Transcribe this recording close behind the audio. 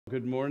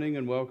Good morning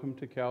and welcome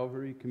to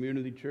Calvary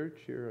Community Church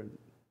here on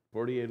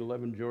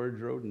 4811 George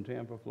Road in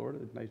Tampa, Florida.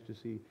 It's nice to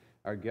see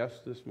our guests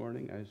this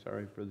morning. I'm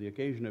sorry for the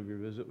occasion of your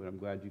visit, but I'm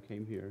glad you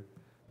came here.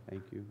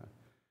 Thank you.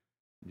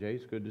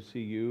 Jace, good to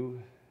see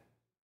you.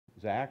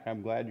 Zach,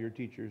 I'm glad your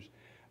teacher's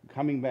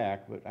coming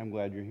back, but I'm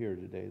glad you're here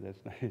today.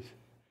 That's nice.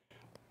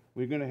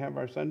 We're going to have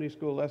our Sunday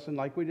school lesson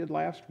like we did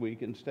last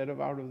week, instead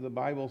of out of the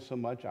Bible so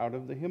much out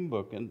of the hymn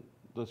book. And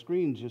the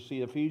screens, you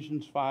see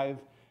Ephesians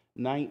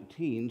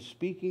 5:19,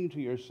 speaking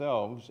to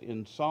yourselves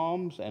in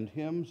psalms and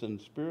hymns and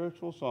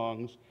spiritual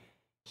songs,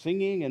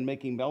 singing and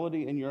making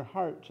melody in your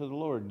heart to the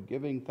Lord,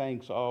 giving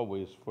thanks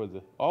always for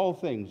all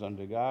things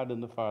unto God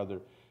and the Father,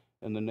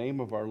 in the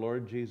name of our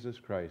Lord Jesus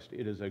Christ.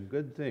 It is a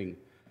good thing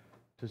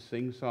to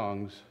sing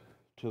songs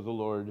to the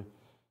Lord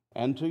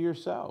and to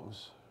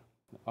yourselves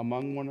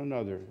among one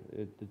another.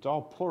 It's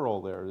all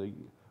plural there.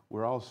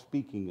 We're all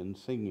speaking and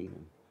singing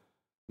and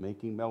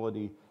making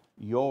melody.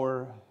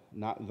 Your,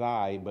 not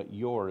thy, but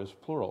your is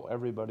plural.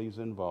 Everybody's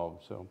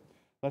involved. So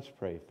let's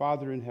pray.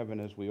 Father in heaven,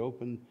 as we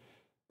open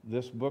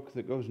this book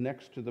that goes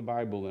next to the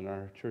Bible in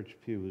our church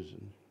pews,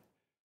 and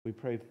we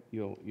pray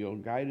you'll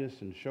guide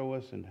us and show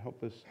us and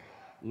help us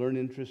learn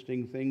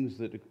interesting things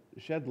that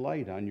shed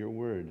light on your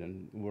word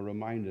and will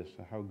remind us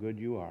of how good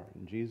you are.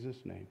 In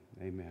Jesus' name,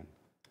 amen.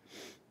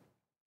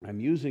 I'm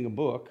using a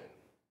book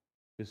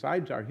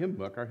besides our hymn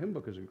book. Our hymn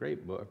book is a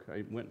great book.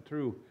 I went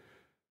through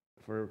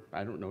for,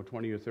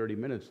 20 or 30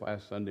 minutes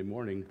last Sunday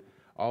morning,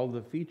 all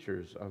the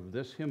features of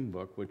this hymn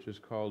book, which is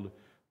called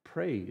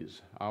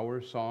Praise,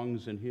 Our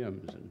Songs and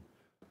Hymns. And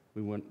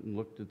we went and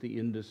looked at the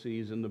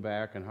indices in the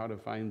back and how to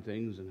find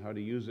things and how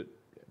to use it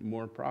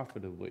more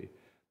profitably.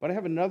 But I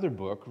have another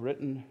book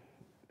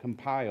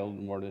compiled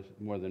more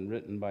than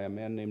written, by a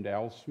man named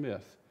Al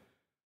Smith,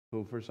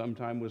 who for some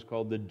time was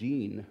called the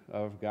Dean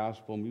of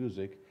Gospel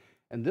Music.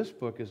 And this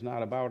book is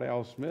not about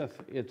Al Smith.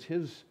 It's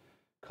his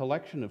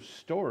collection of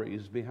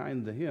stories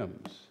behind the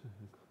hymns.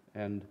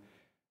 And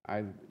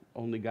I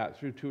only got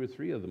through 2 or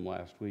 3 of them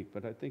last week,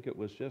 but I think it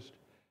was just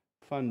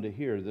fun to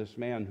hear this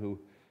man who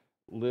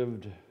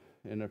lived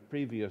in a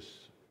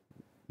previous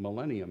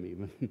millennium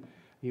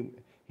even.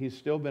 He's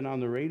still been on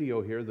the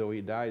radio here, though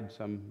he died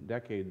some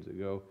decades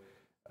ago,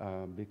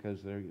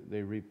 because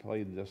they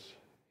replayed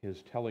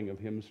his telling of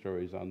hymn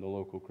stories on the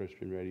local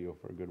Christian radio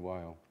for a good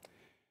while.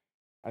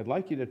 I'd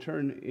like you to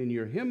turn in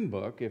your hymn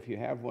book, if you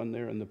have one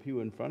there in the pew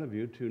in front of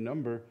you, to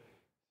number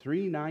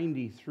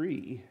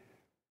 393,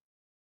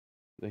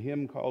 the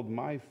hymn called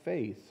My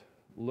Faith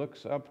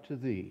Looks Up to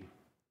Thee.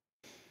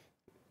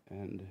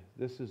 And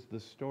this is the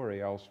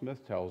story Al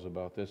Smith tells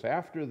about this.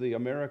 After the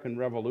American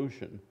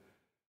Revolution,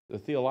 the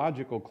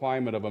theological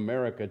climate of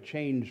America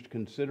changed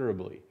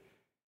considerably.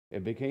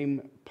 It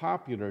became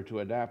popular to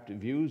adopt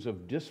views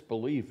of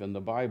disbelief in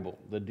the Bible,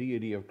 the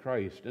deity of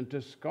Christ, and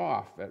to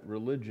scoff at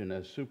religion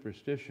as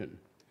superstition.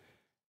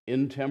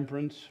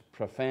 Intemperance,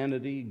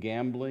 profanity,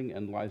 gambling,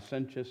 and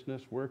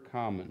licentiousness were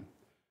common.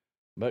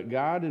 But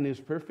God, in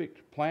his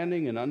perfect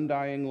planning and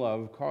undying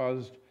love,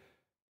 caused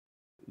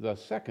the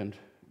Second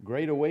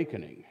Great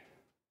Awakening,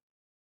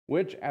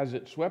 which, as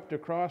it swept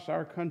across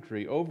our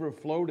country,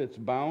 overflowed its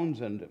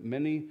bounds, and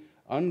many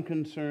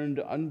unconcerned,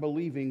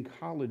 unbelieving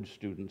college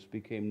students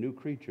became new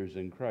creatures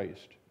in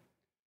Christ.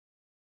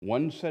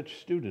 One such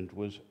student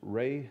was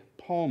Ray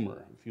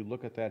Palmer. If you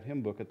look at that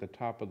hymn book at the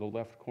top of the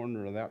left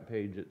corner of that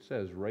page, it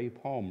says Ray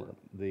Palmer,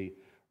 the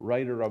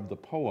writer of the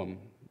poem,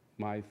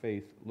 My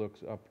Faith Looks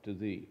Up to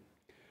Thee.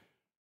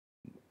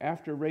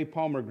 After Ray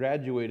Palmer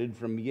graduated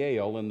from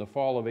Yale in the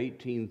fall of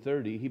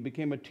 1830, he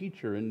became a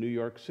teacher in New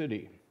York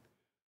City.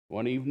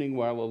 One evening,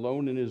 while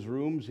alone in his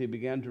rooms, he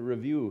began to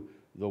review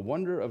the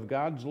wonder of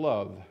God's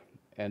love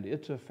and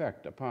its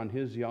effect upon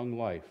his young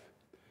life.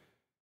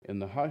 In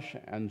the hush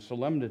and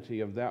solemnity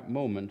of that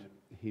moment,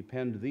 he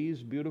penned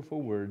these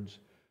beautiful words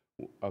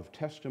of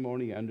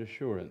testimony and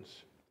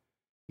assurance.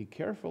 He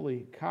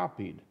carefully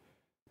copied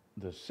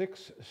the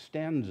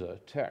 6-stanza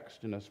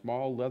text in a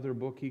small leather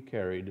book he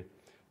carried,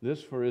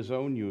 this for his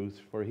own use,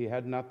 for he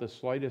had not the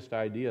slightest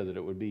idea that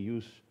it would be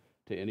use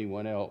to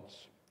anyone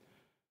else.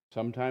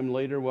 Sometime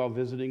later, while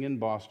visiting in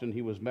Boston,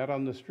 he was met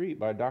on the street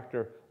by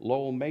Dr.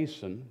 Lowell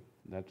Mason,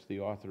 that's the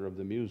author of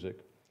the music,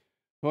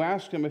 who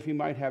asked him if he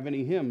might have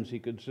any hymns he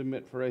could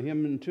submit for a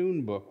hymn and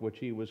tune book, which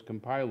he was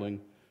compiling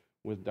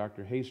with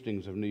Dr.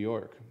 Hastings of New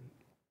York.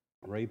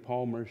 Ray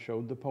Palmer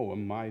showed the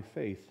poem, My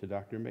Faith, to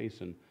Dr.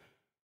 Mason,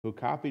 who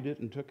copied it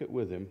and took it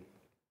with him.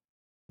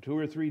 2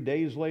 or 3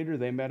 days later,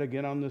 they met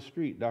again on the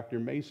street. Dr.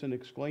 Mason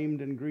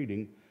exclaimed in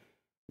greeting,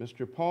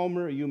 Mr.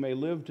 Palmer, you may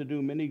live to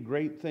do many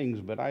great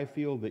things, but I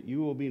feel that you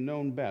will be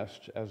known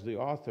best as the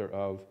author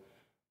of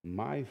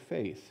My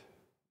Faith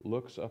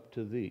Looks Up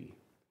to Thee.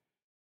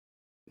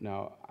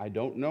 Now, I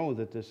don't know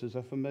that this is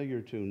a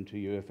familiar tune to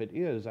you. If it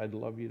is, I'd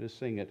love you to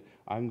sing it.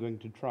 I'm going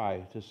to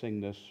try to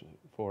sing this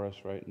for us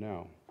right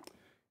now.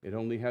 It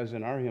only has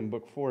in our hymn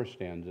book 4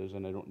 stanzas,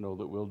 and I don't know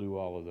that we'll do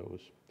all of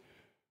those.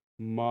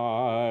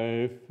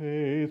 My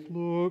faith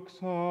looks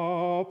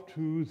up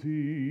to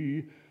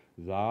thee,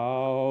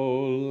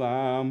 Thou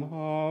Lamb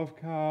of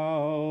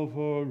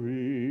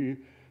Calvary,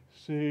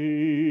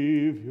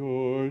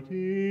 Savior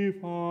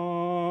divine,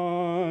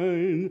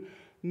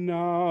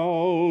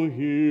 now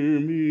hear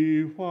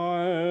me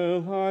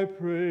while I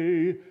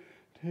pray.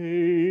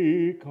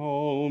 Take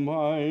all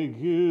my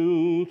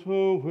guilt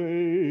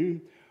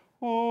away.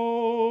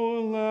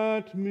 Oh,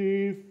 let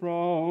me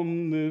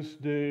from this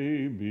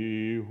day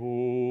be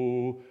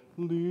wholly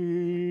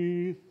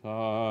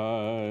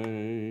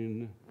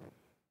thine.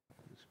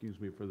 Excuse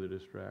me for the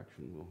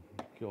distraction. We'll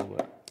kill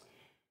that.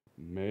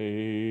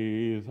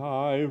 May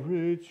thy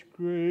rich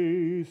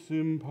grace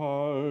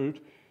impart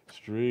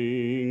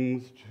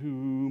strength to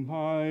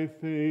my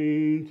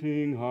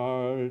fainting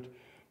heart,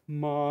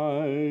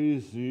 my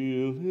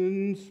zeal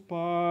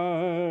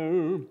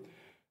inspire.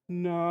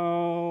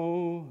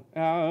 Now,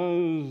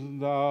 as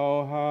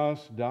thou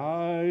hast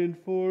died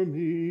for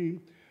me,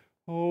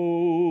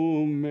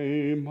 oh,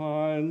 may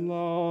my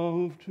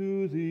love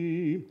to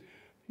thee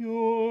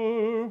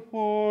pure,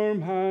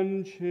 warm,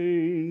 and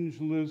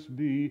changeless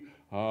be,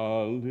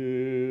 a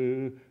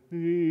living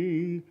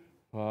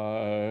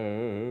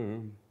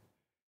fire.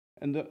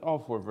 And all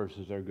four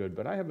verses are good,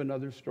 but I have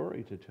another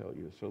story to tell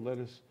you, so let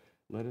us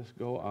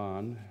go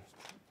on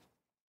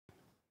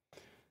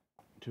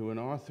to an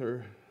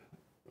author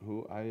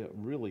who I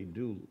really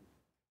do.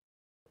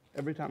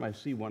 Every time I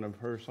see one of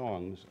her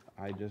songs,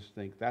 I just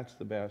think that's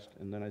the best,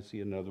 and then I see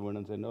another one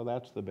and say, no,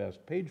 that's the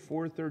best. Page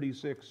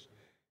 436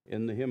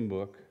 in the hymn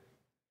book,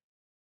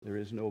 there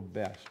is no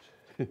best.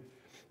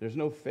 There's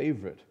no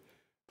favorite.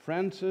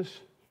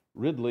 Francis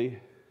Ridley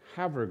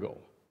Havergal,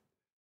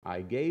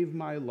 I gave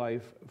my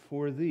life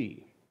for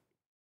thee.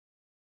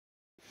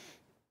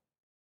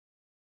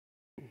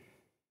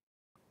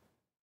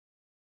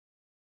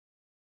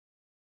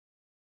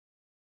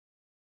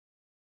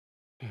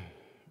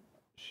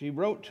 She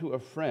wrote to a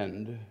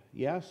friend,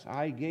 yes,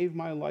 I gave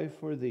my life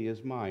for thee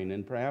as mine,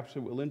 and perhaps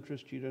it will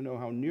interest you to know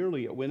how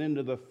nearly it went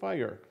into the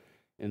fire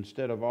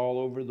instead of all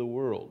over the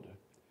world.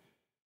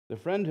 The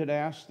friend had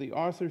asked the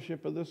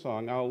authorship of the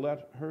song. I'll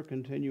let her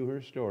continue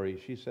her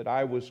story. She said,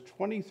 I was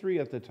 23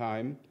 at the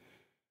time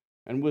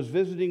and was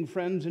visiting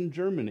friends in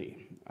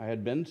Germany. I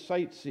had been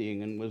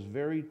sightseeing and was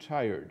very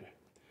tired.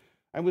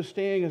 I was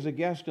staying as a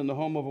guest in the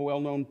home of a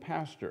well-known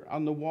pastor.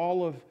 On the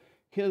wall of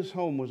his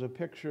home was a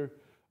picture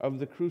of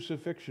the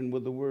crucifixion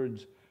with the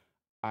words,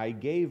 I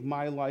gave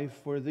my life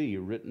for thee,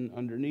 written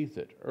underneath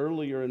it.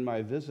 Earlier in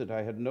my visit,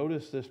 I had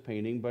noticed this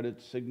painting, but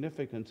its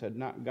significance had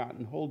not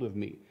gotten hold of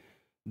me.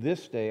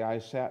 This day, I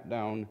sat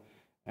down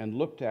and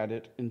looked at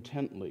it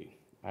intently.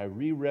 I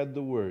reread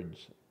the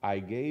words, I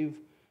gave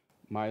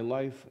my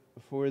life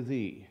for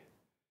thee.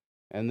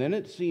 And then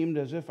it seemed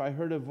as if I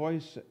heard a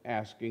voice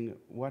asking,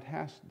 what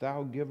hast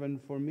thou given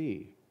for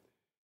me?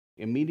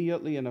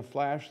 Immediately, in a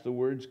flash, the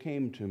words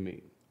came to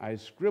me. I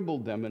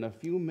scribbled them in a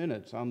few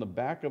minutes on the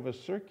back of a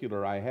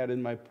circular I had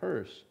in my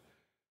purse.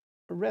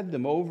 I read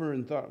them over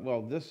and thought,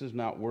 well, this is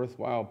not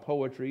worthwhile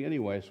poetry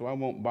anyway, so I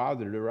won't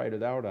bother to write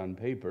it out on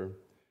paper.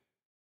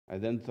 I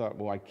then thought,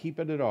 well, I keep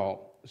it at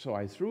all. So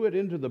I threw it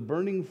into the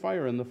burning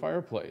fire in the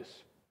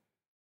fireplace.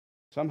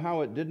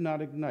 Somehow it did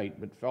not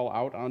ignite, but fell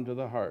out onto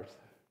the hearth.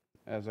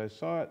 As I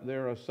saw it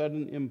there, a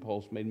sudden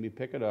impulse made me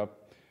pick it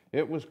up.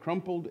 It was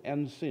crumpled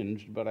and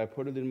singed, but I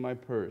put it in my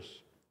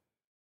purse.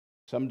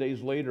 Some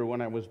days later, when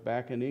I was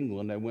back in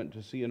England, I went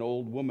to see an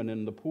old woman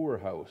in the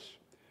poorhouse.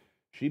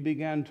 She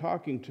began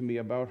talking to me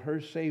about her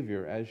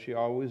Savior, as she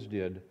always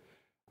did.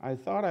 I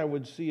thought I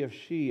would see if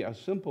she, a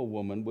simple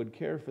woman, would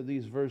care for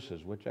these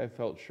verses, which I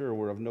felt sure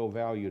were of no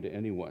value to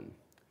anyone.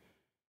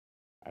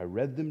 I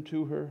read them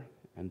to her,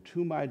 and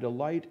to my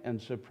delight and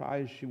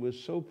surprise, she was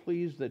so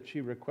pleased that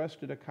she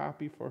requested a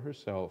copy for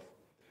herself.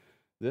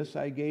 This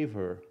I gave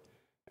her,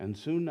 and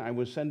soon I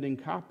was sending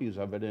copies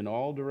of it in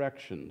all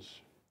directions.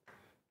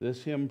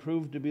 This hymn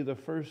proved to be the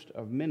first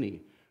of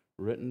many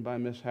written by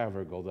Miss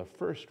Havergal, the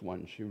first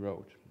one she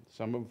wrote.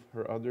 Some of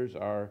her others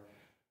are,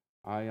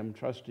 I am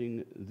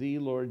trusting thee,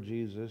 Lord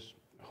Jesus,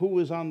 who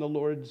is on the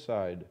Lord's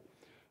side,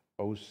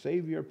 O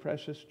Savior,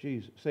 precious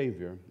Jesus,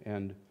 Savior,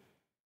 and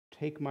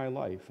take my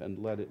life and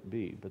let it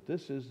be. But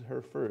this is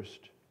her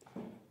first.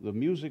 The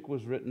music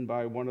was written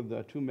by one of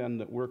the two men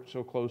that worked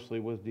so closely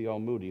with D.L.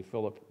 Moody,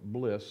 Philip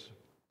Bliss,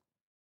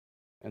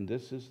 and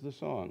this is the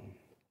song.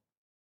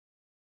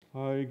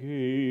 I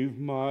gave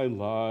my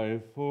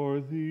life for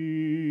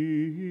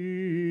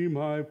thee,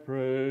 my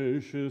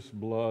precious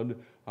blood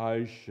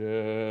I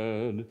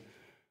shed,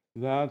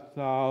 that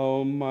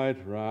thou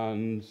might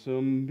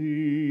ransom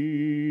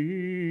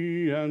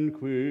me and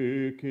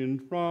quicken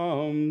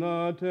from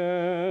the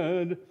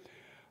dead.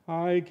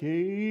 I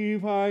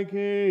gave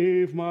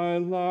my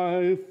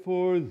life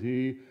for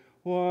thee,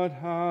 what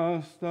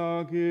hast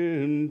thou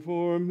given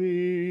for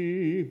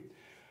me?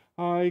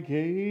 I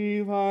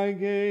gave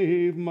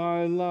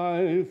my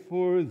life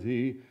for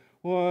thee,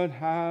 what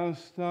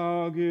hast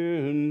thou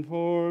given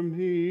for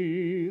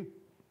me?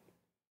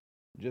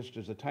 Just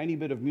as a tiny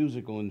bit of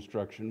musical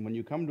instruction, when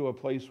you come to a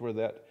place where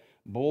that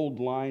bold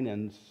line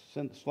and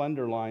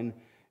slender line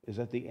is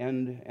at the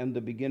end and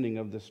the beginning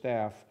of the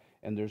staff,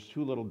 and there's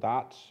two little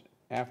dots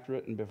after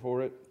it and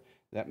before it.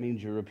 That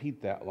means you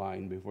repeat that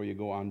line before you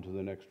go on to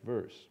the next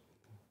verse.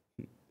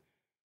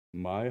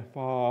 My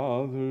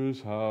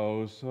Father's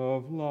house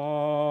of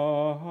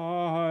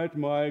light,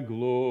 my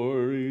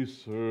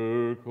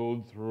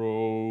glory-circled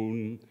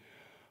throne,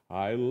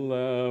 I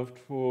left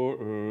for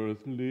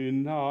earthly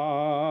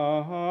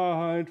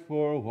night,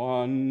 for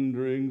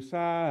wandering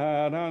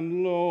sad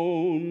and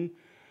lone.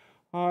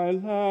 I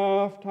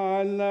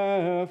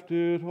left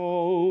it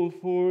all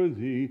for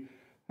thee,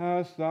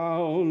 hast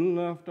thou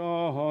left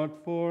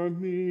aught for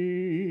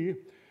me?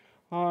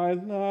 I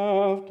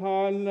left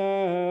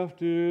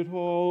it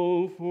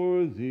all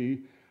for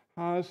thee,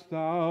 hast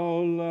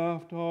thou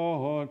left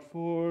aught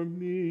for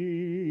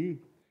me?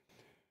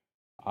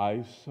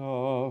 I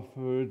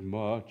suffered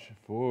much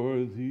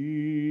for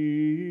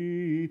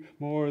thee,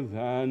 more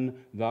than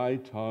thy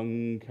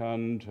tongue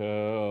can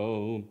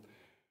tell,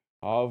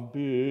 of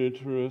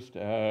bitterest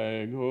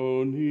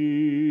agony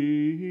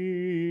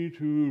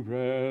to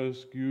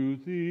rescue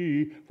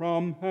thee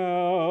from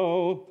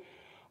hell.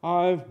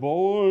 I've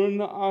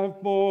borne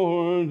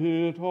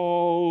it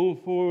all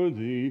for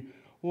thee.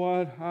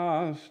 What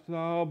hast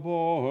thou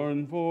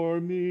borne for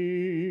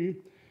me?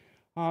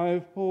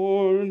 I've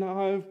borne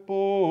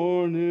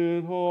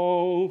it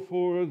all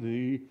for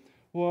thee.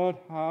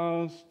 What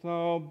hast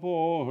thou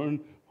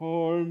borne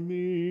for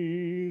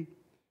me?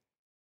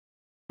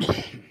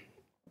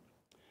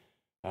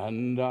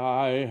 And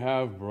I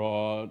have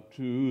brought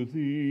to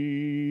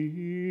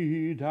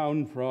thee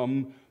down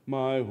from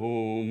my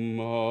home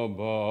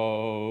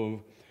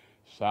above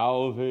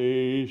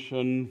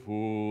salvation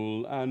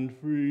full and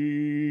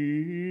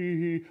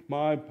free,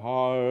 my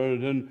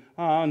pardon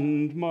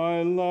and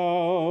my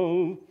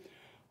love.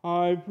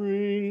 I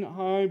bring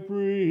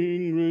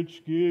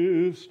rich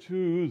gifts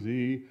to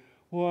thee.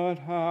 What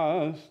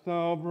hast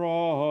thou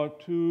brought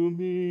to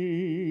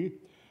me?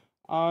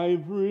 I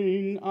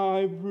bring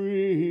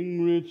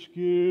rich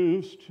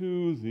gifts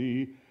to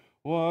thee.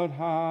 What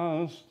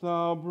hast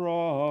thou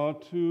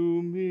brought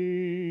to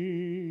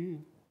me?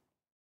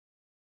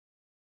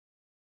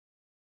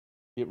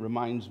 It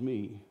reminds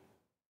me,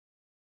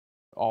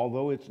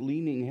 although it's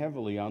leaning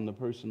heavily on the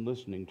person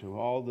listening to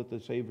all that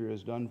the Savior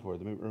has done for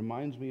them, it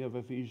reminds me of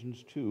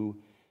Ephesians 2,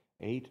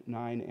 8,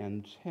 9,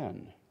 and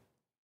 10.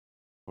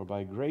 For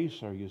by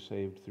grace are you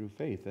saved through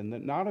faith, and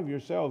that not of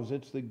yourselves,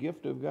 it's the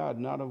gift of God,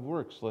 not of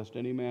works, lest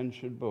any man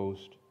should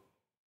boast.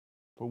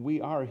 For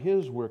we are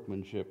his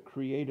workmanship,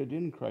 created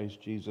in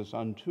Christ Jesus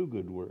unto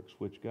good works,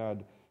 which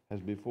God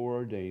has before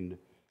ordained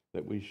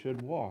that we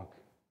should walk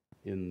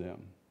in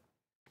them.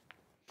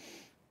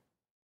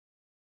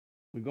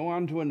 We go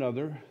on to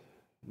another,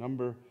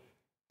 number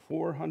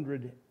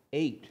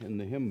 408 in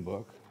the hymn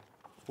book,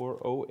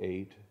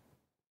 408.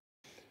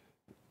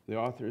 The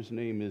author's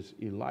name is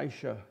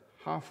Elisha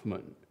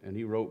Hoffman, and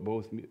he wrote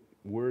both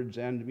words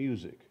and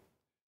music.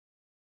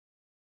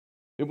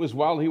 It was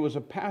while he was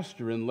a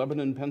pastor in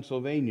Lebanon,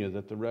 Pennsylvania,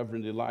 that the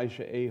Reverend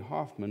Elisha A.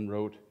 Hoffman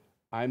wrote,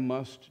 I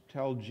Must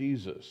Tell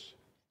Jesus.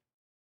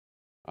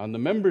 On the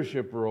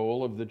membership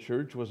roll of the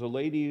church was a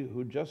lady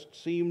who just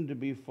seemed to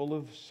be full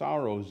of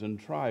sorrows and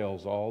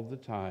trials all the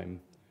time.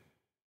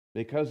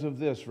 Because of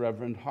this,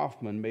 Reverend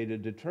Hoffman made a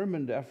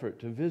determined effort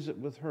to visit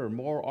with her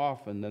more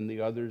often than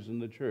the others in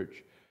the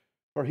church,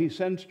 for he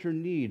sensed her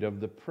need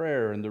of the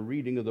prayer and the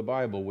reading of the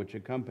Bible which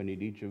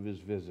accompanied each of his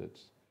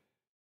visits.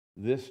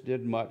 This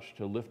did much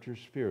to lift her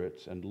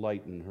spirits and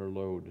lighten her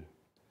load.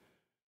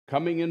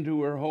 Coming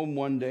into her home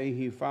one day,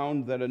 he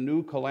found that a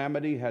new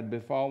calamity had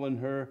befallen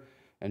her,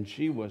 and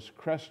she was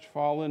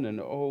crestfallen and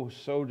oh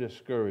so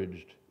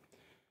discouraged.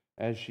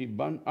 As she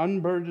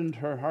unburdened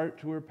her heart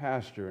to her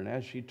pastor, and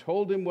as she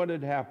told him what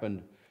had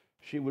happened,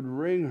 she would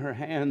wring her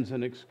hands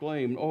and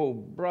exclaim, Oh,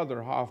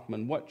 Brother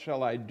Hoffman, what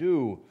shall I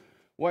do?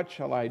 What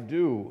shall I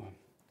do?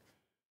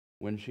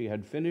 When she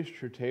had finished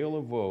her tale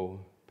of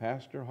woe,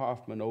 Pastor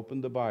Hoffman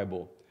opened the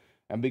Bible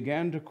and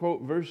began to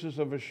quote verses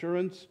of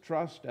assurance,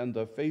 trust, and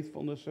the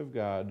faithfulness of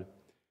God.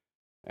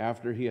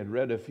 After he had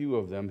read a few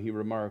of them, he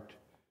remarked,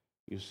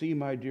 You see,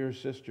 my dear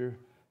sister,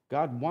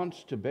 God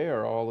wants to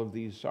bear all of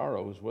these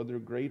sorrows, whether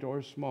great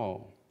or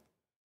small.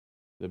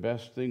 The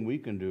best thing we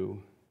can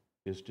do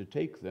is to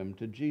take them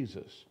to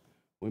Jesus.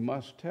 We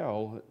must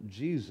tell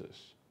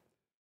Jesus.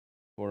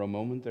 For a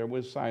moment there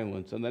was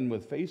silence, and then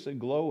with face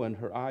aglow and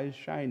her eyes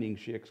shining,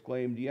 she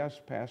exclaimed, Yes,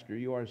 Pastor,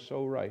 you are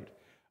so right.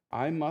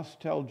 I must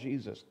tell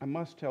Jesus. I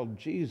must tell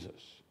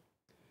Jesus.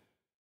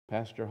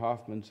 Pastor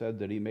Hoffman said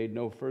that he made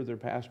no further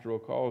pastoral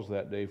calls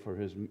that day, for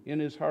in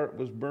his heart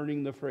was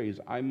burning the phrase,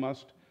 I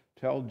must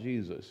tell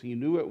Jesus. He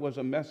knew it was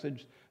a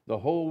message the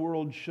whole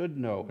world should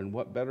know, and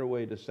what better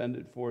way to send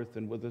it forth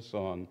than with a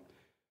song.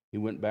 He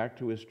went back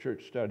to his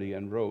church study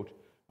and wrote,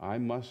 I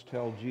must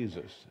tell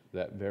Jesus,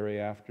 that very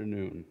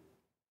afternoon.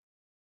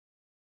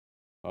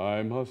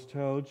 I must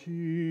tell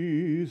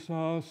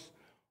Jesus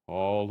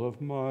all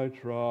of my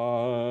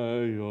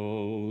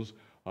trials.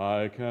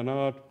 I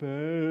cannot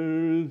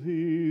bear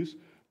these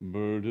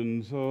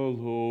burdens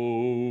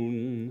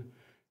alone.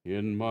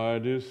 In my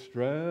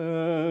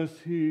distress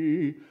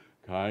he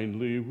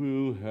kindly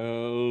will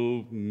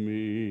help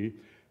me.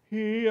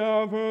 He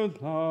ever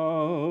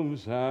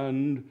loves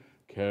and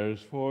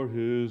cares for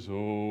his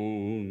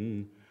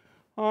own.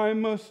 I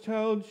must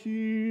tell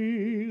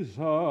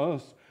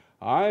Jesus,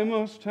 I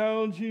must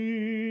tell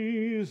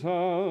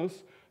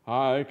Jesus,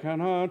 I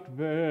cannot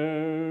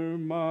bear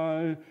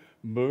my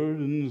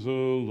burdens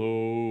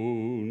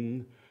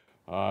alone.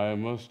 I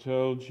must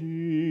tell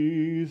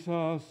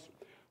Jesus,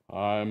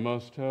 I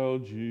must tell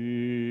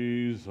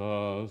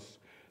Jesus,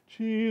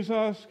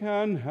 Jesus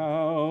can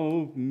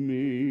help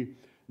me,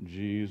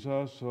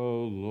 Jesus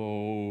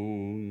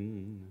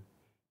alone.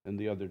 And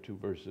the other two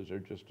verses are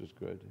just as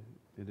good.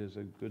 It is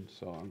a good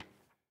song.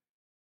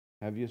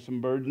 Have you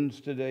some burdens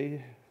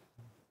today?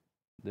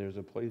 There's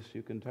a place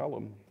you can tell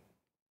them.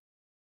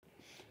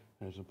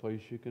 There's a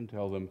place you can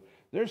tell them.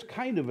 There's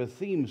kind of a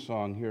theme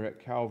song here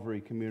at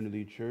Calvary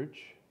Community Church.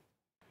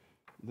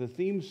 The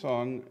theme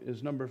song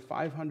is number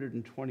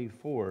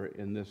 524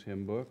 in this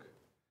hymn book.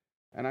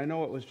 And I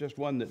know it was just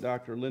one that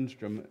Dr.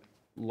 Lindstrom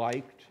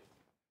liked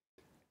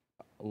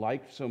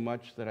so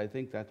much that I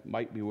think that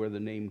might be where the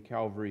name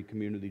Calvary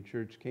Community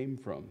Church came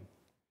from.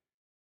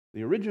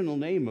 The original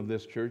name of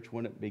this church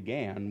when it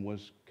began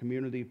was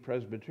Community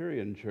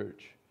Presbyterian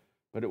Church,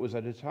 but it was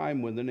at a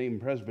time when the name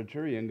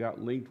Presbyterian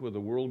got linked with the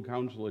World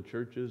Council of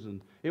Churches,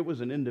 and it was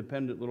an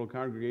independent little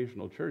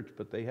congregational church,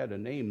 but they had a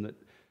name that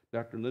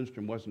Dr.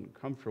 Lindstrom wasn't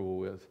comfortable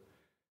with.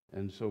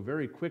 And so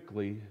very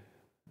quickly,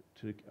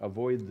 to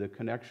avoid the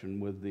connection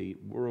with the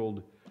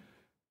World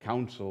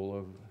Council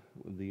of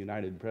the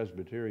United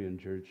Presbyterian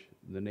Church,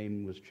 the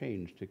name was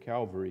changed to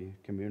Calvary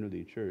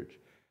Community Church.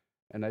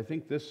 And I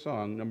think this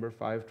song, number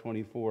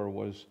 524,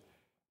 was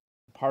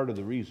part of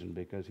the reason,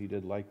 because he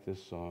did like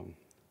this song.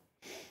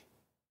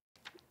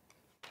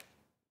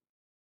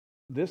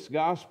 This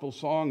gospel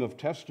song of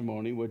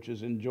testimony, which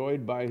is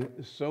enjoyed by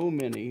so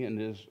many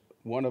and is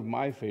one of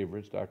my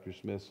favorites, Dr.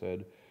 Smith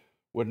said,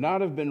 would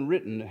not have been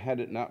written had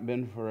it not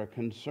been for a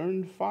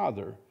concerned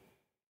father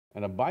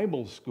and a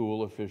Bible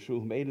school official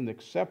who made an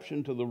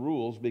exception to the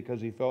rules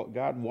because he felt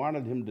God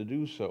wanted him to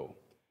do so.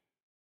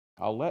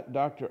 I'll let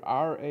Dr.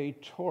 R.A.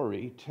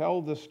 Torrey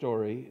tell the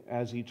story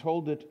as he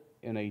told it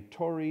in a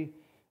Torrey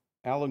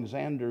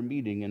Alexander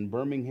meeting in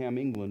Birmingham,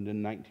 England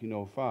in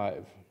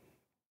 1905.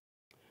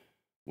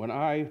 When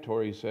I,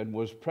 Torrey said,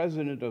 was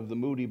president of the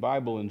Moody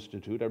Bible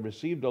Institute, I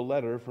received a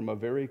letter from a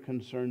very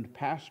concerned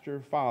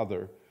pastor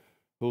father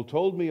who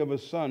told me of a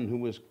son who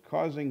was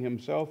causing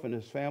himself and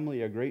his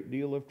family a great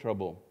deal of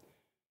trouble.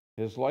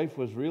 His life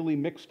was really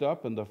mixed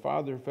up, and the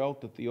father felt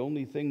that the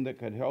only thing that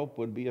could help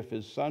would be if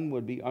his son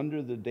would be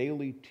under the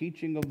daily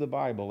teaching of the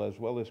Bible as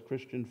well as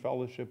Christian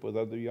fellowship with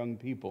other young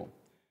people.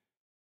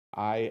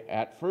 I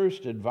at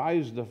first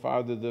advised the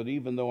father that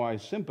even though I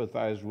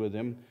sympathized with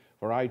him,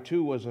 for I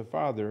too was a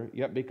father,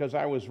 yet because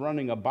I was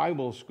running a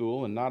Bible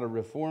school and not a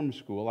reform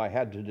school, I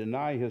had to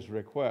deny his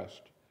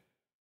request.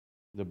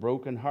 The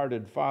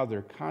broken-hearted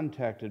father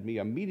contacted me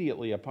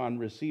immediately upon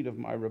receipt of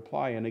my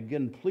reply and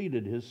again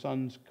pleaded his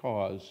son's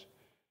cause.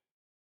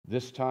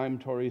 This time,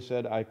 Torrey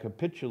said, I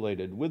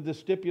capitulated with the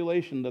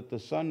stipulation that the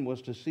son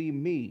was to see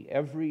me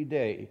every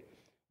day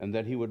and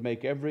that he would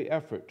make every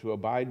effort to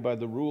abide by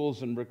the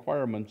rules and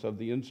requirements of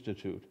the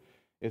Institute.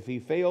 If he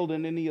failed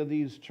in any of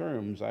these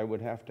terms, I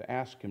would have to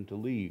ask him to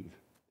leave.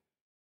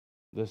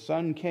 The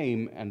son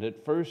came, and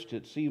at first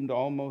it seemed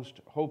almost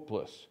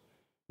hopeless.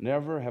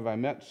 Never have I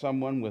met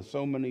someone with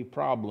so many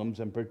problems,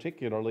 and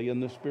particularly in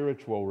the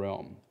spiritual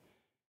realm.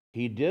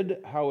 He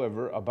did,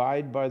 however,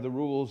 abide by the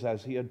rules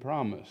as he had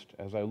promised.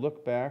 As I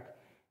look back,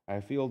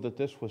 I feel that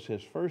this was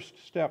his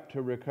first step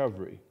to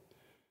recovery.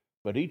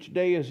 But each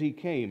day as he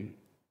came,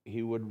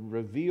 he would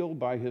reveal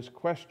by his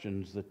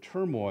questions the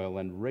turmoil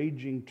and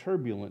raging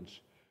turbulence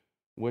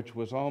which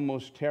was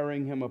almost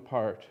tearing him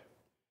apart.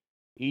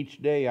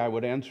 Each day I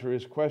would answer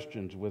his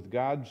questions with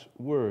God's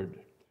word.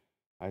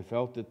 I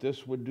felt that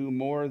this would do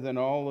more than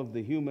all of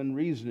the human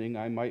reasoning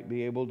I might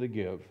be able to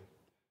give.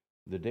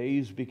 The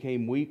days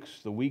became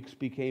weeks, the weeks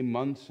became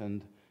months,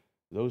 and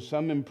though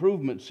some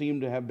improvement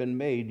seemed to have been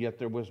made, yet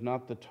there was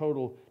not the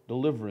total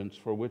deliverance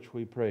for which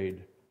we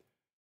prayed.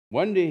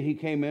 One day he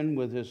came in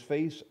with his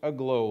face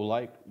aglow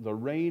like the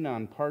rain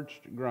on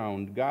parched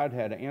ground. God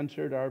had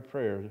answered our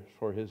prayers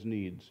for his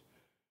needs.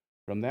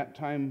 From that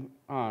time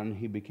on,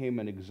 he became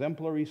an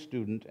exemplary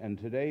student, and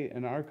today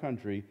in our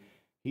country,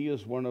 he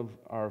is one of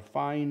our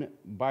fine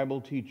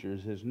Bible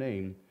teachers. His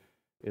name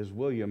is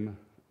William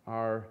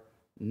R.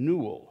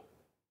 Newell.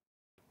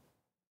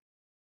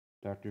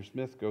 Dr.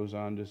 Smith goes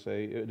on to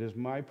say, it is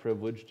my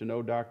privilege to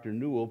know Dr.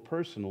 Newell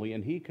personally,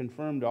 and he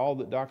confirmed all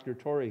that Dr.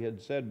 Torrey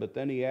had said, but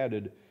then he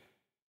added,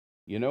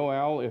 you know,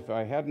 Al, if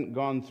I hadn't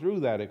gone through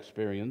that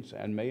experience,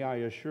 and may I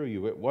assure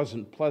you it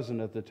wasn't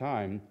pleasant at the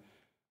time,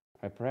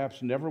 I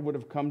perhaps never would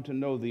have come to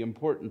know the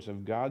importance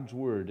of God's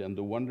word and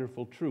the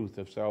wonderful truth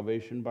of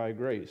salvation by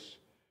grace,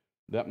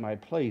 that my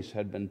place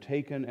had been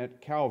taken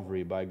at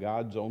Calvary by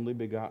God's only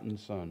begotten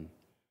Son.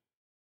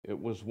 It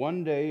was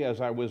one day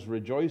as I was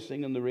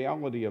rejoicing in the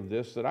reality of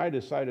this that I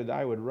decided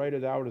I would write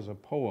it out as a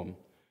poem,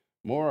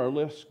 more or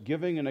less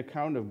giving an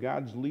account of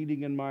God's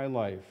leading in my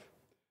life.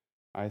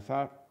 I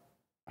thought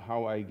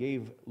how I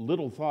gave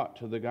little thought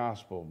to the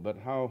gospel, but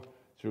how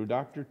through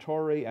Dr.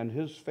 Torrey and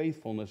his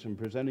faithfulness in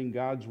presenting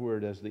God's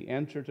word as the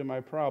answer to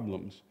my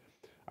problems,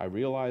 I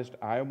realized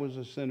I was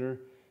a sinner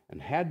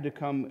and had to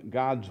come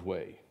God's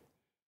way.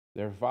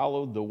 There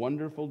followed the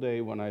wonderful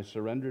day when I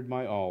surrendered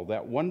my all,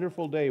 that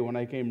wonderful day when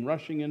I came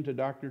rushing into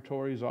Dr.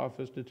 Torrey's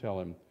office to tell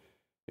him.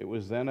 It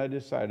was then I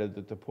decided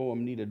that the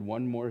poem needed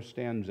one more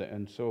stanza,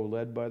 and so,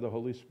 led by the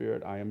Holy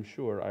Spirit, I am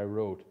sure I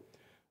wrote,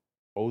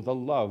 "Oh, the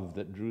love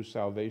that drew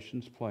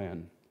salvation's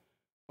plan.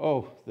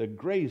 Oh, the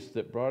grace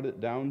that brought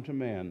it down to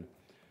man.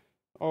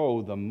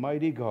 Oh, the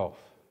mighty gulf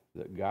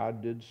that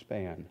God did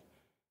span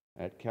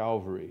at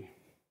Calvary."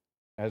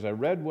 As I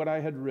read what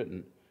I had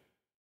written,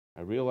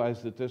 I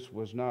realized that this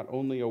was not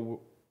only a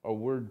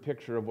word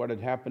picture of what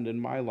had happened in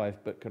my life,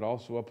 but could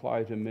also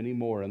apply to many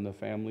more in the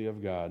family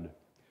of God.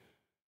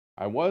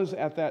 I was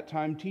at that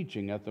time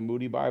teaching at the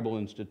Moody Bible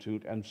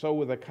Institute, and so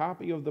with a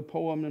copy of the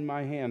poem in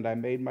my hand, I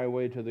made my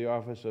way to the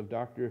office of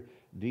Dr.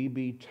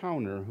 D.B.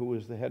 Towner, who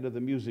was the head of the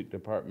music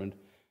department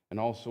and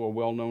also a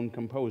well-known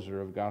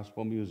composer of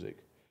gospel music.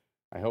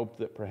 I hoped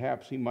that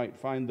perhaps he might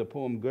find the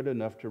poem good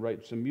enough to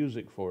write some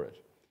music for it.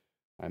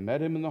 I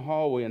met him in the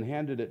hallway and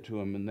handed it to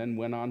him, and then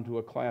went on to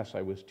a class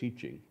I was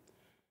teaching.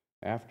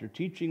 After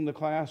teaching the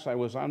class, I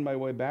was on my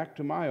way back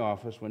to my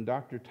office when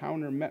Dr.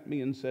 Towner met me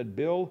and said,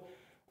 "Bill,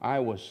 I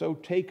was so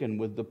taken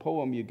with the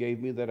poem you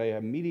gave me that I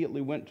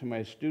immediately went to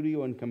my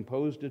studio and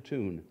composed a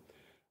tune.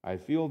 I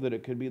feel that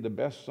it could be the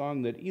best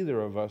song that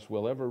either of us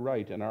will ever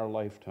write in our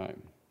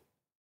lifetime."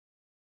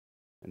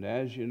 And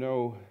as you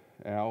know,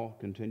 Al,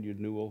 continued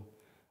Newell,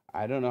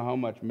 I don't know how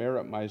much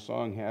merit my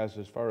song has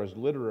as far as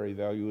literary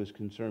value is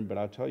concerned, but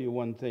I'll tell you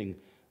one thing.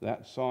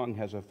 That song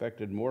has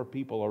affected more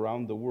people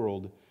around the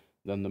world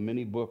than the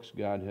many books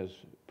God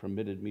has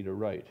permitted me to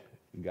write.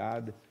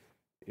 God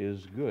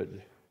is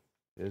good,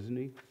 isn't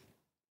he?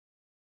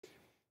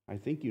 I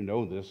think you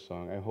know this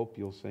song. I hope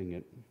you'll sing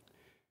it.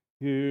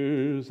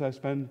 Years I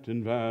spent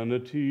in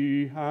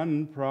vanity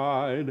and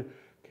pride,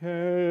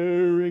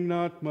 caring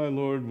not my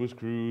Lord was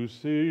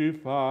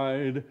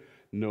crucified,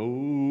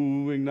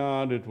 knowing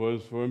not it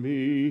was for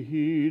me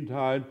he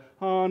died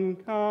on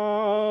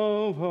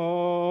Calvary.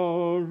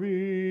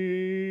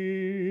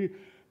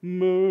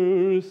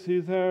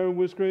 Mercy there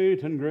was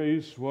great and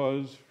grace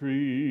was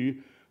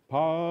free,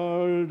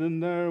 pardon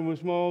there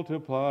was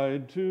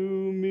multiplied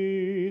to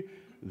me.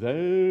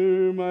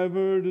 There my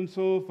burdened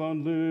soul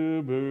found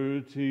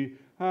liberty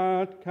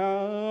at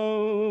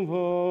Calvary.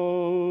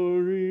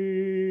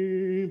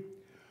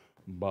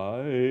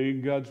 By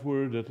God's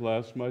word at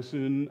last my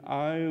sin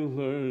I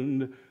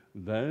learned,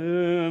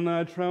 then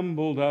I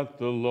trembled at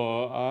the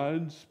law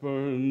I'd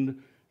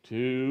spurned,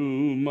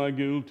 till my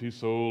guilty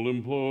soul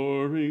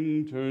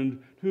imploring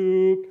turned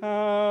to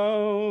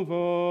Calvary.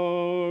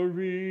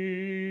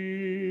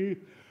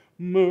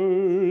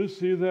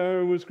 Mercy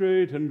there was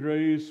great and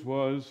grace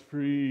was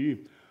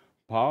free,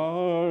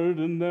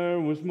 pardon there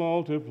was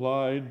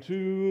multiplied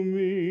to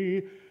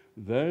me.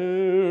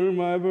 There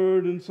my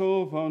burdened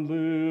soul found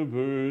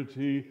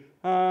liberty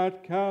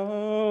at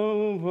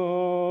Calvary.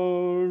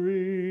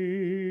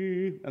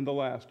 And the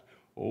last,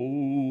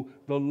 oh,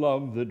 the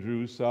love that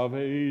drew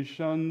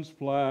salvation's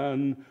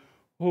plan.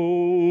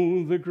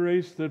 Oh, the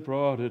grace that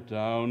brought it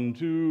down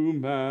to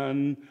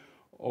man.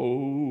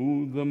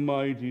 Oh, the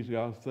mighty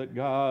gulf that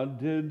God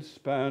did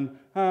span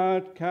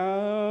at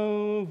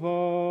Calvary.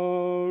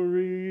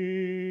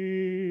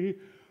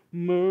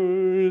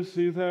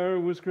 Mercy there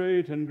was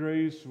great and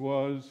grace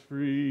was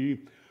free.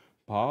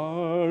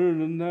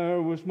 Pardon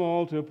there was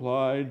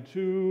multiplied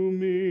to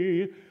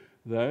me.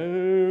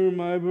 There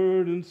my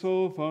burdened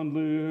soul found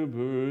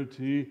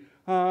liberty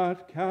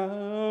at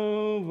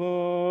Calvary.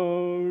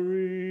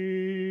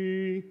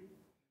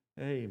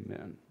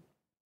 Amen.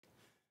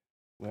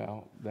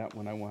 Well, that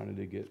one I wanted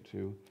to get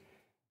to.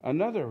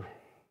 Another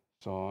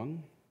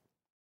song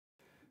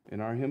in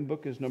our hymn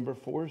book is number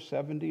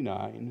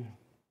 479.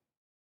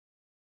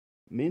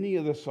 Many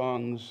of the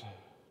songs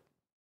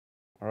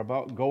are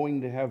about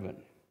going to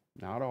heaven.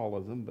 Not all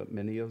of them, but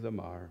many of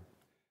them are.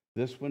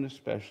 This one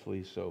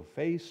especially so.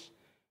 Face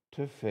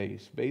to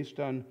Face, based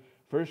on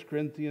 1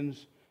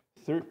 Corinthians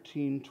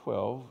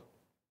 13:12.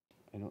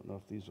 I don't know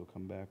if these will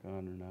come back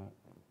on or not.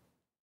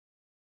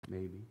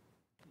 Maybe.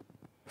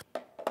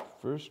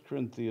 1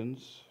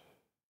 Corinthians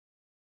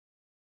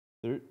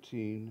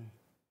 13,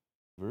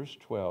 verse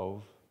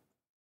 12.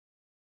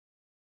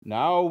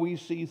 Now we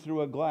see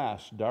through a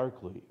glass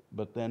darkly,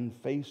 but then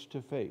face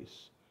to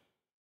face.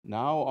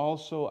 Now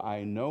also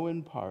I know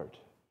in part,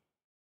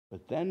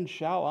 but then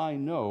shall I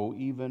know,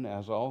 even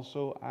as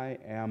also I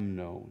am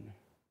known.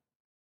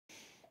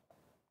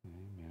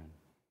 Amen.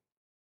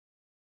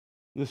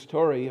 The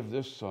story of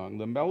this song,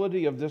 the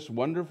melody of this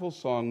wonderful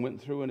song went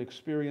through an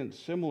experience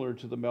similar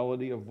to the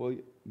melody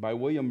by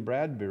William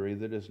Bradbury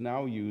that is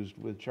now used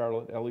with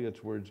Charlotte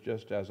Elliott's words,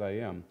 Just As I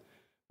Am.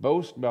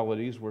 Both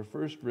melodies were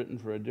first written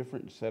for a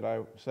different set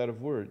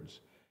of words.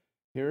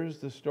 Here's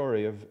the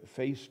story of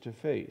Face to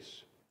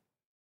Face.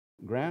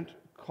 Grant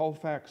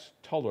Colfax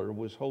Tuller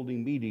was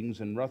holding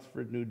meetings in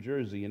Rutherford, New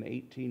Jersey in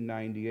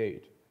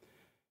 1898.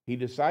 He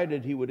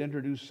decided he would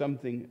introduce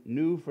something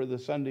new for the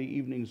Sunday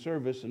evening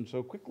service, and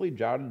so quickly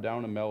jotted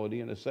down a melody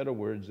and a set of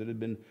words that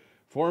had been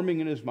forming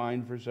in his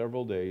mind for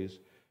several days.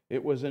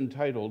 It was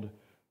entitled,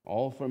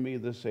 "All for Me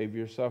the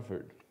Savior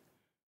Suffered."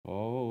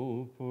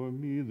 All for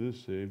me the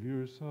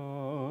Savior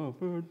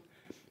suffered.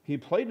 He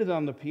played it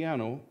on the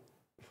piano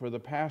for the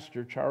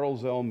pastor,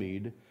 Charles L.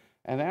 Meade,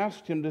 and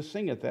asked him to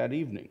sing it that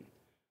evening.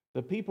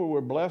 The people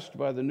were blessed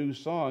by the new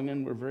song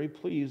and were very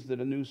pleased that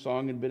a new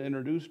song had been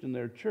introduced in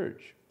their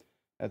church.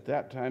 At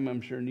that time,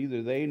 I'm sure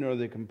neither they nor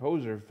the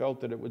composer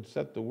felt that it would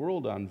set the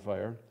world on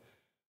fire,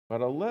 but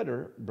a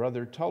letter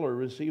Brother Tuller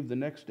received the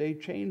next day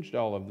changed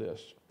all of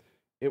this.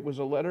 It was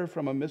a letter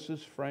from a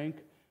Mrs.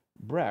 Frank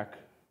Breck,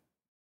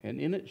 and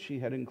in it she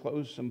had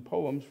enclosed some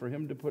poems for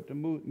him to put to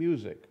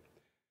music.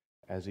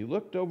 As he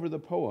looked over the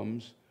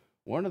poems,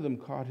 one of them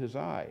caught his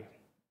eye.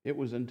 It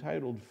was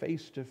entitled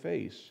Face to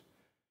Face.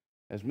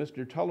 As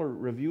Mr. Tuller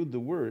reviewed the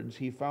words,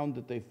 he found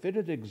that they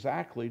fitted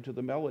exactly to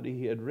the melody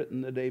he had written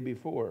the day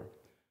before.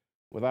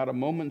 Without a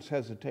moment's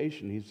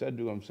hesitation, he said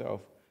to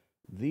himself,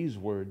 "These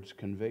words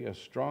convey a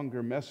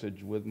stronger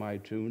message with my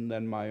tune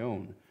than my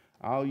own.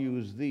 I'll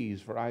use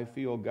these, for I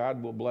feel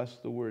God will bless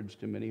the words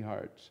to many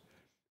hearts."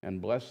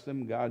 And bless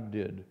them God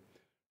did.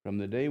 From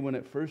the day when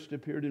it first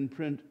appeared in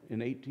print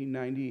in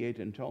 1898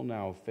 until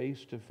now,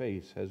 Face to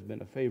Face has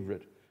been a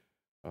favorite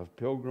of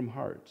pilgrim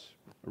hearts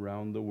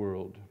around the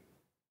world.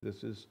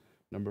 This is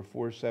number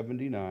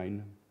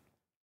 479.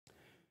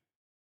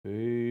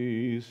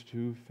 Face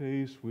to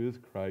face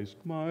with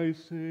Christ my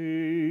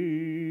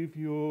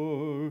Savior,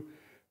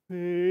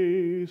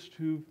 face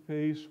to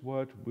face,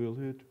 what will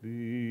it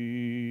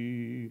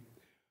be?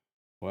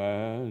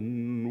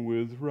 When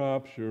with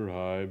rapture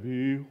I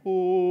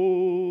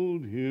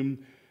behold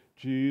him,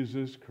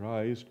 Jesus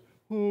Christ,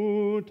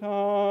 who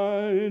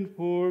died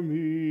for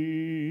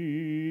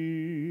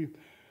me.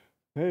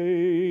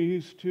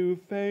 Face to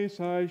face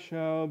I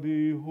shall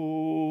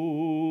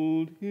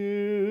behold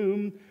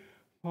him,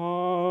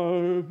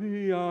 far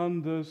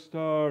beyond the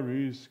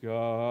starry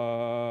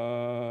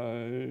sky.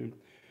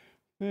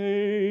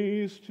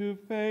 Face to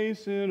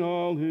face in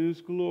all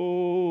his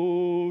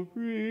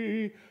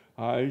glory,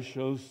 I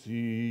shall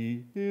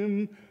see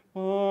him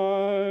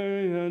by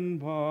and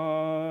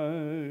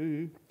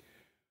by.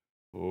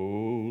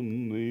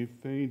 Only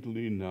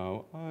faintly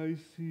now I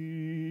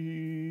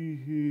see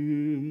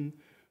him,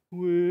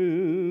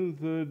 with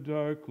the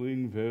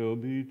darkling veil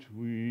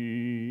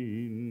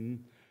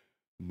between.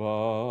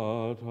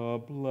 But a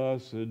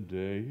blessed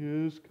day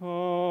is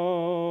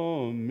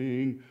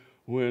coming,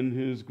 when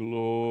his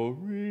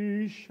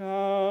glory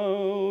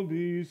shall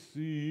be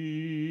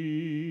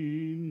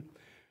seen.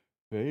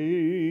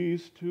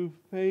 Face to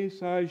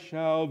face I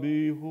shall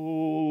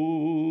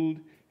behold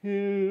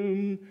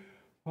him,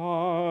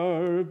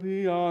 far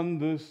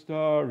beyond the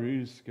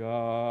starry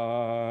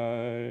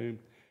sky.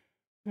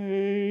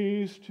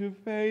 Face to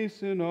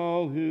face in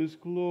all his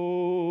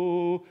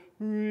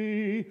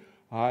glory,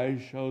 I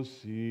shall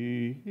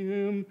see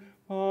him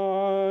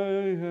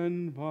by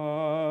and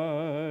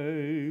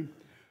by.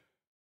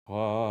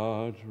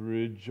 What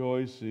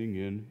rejoicing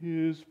in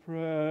his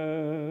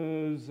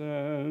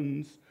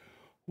presence,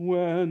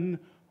 when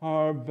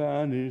are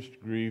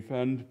banished grief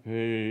and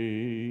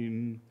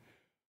pain,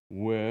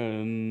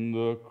 when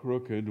the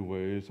crooked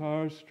ways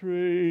are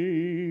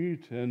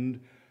straightened,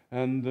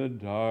 and the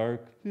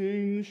dark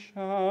things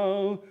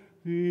shall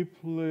be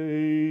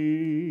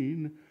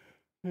plain.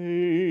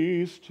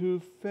 Face to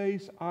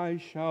face I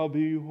shall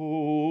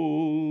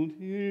behold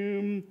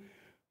him,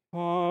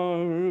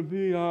 far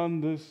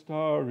beyond the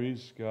starry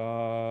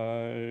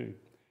sky.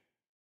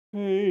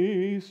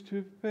 Face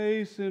to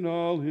face in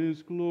all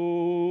his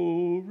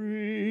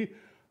glory,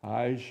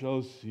 I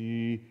shall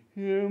see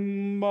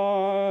him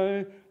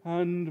by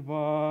and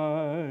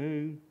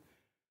by.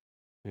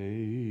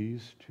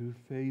 Face to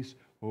face,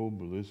 O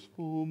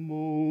blissful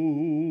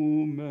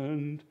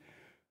moment,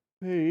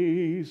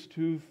 face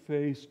to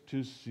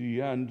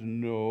see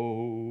and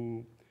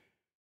know.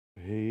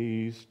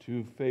 Face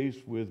to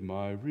face with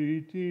my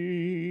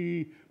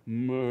Redeemer,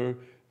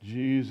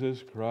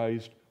 Jesus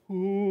Christ,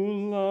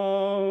 who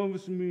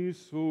loves me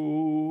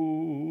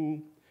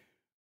so.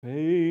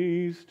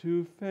 Face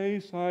to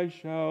face I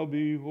shall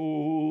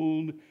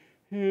behold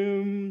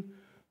him,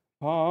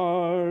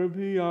 far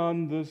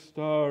beyond the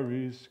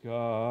starry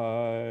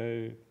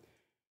sky.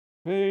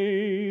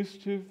 Face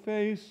to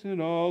face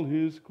in all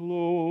his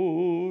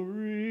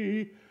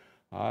glory,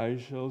 I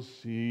shall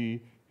see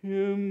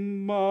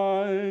him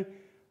by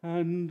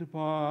and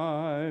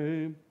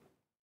by.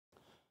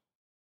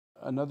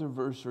 Another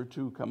verse or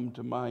two come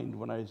to mind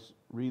when I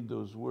read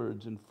those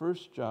words. In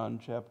 1 John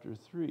chapter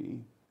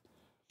 3,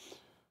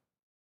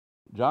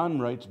 John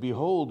writes,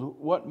 "Behold,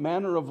 what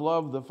manner of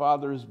love the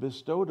Father has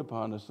bestowed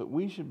upon us, that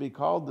we should be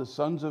called the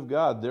sons of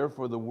God.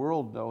 Therefore the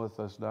world knoweth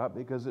us not,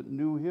 because it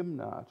knew him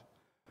not.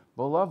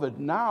 Beloved,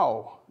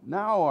 now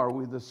are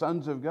we the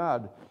sons of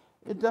God.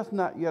 It doth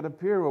not yet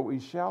appear what we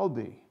shall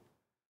be.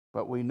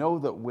 But we know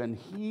that when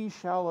he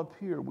shall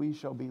appear, we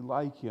shall be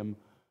like him,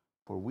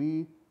 for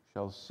we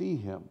shall see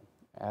him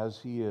as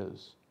he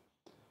is.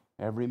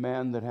 Every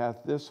man that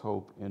hath this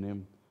hope in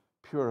him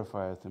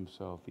purifieth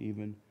himself,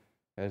 even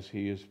as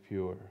he is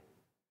pure."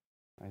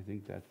 I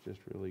think that's just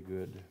really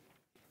good.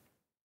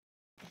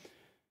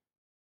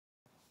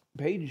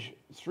 Page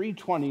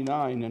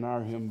 329 in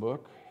our hymn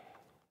book,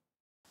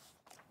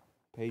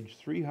 page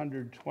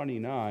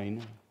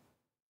 329,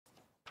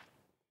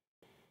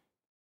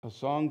 a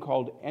song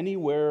called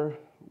 "Anywhere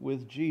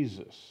with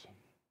Jesus."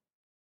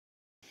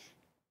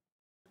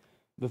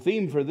 The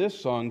theme for this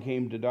song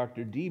came to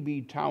Dr.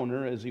 D.B.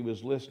 Towner as he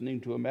was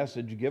listening to a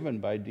message given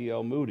by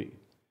D.L. Moody.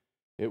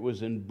 It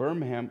was in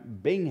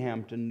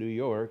Binghamton, New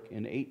York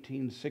in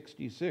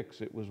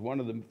 1866. It was one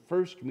of the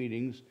first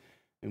meetings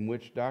in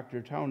which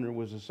Dr. Towner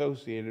was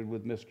associated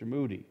with Mr.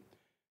 Moody.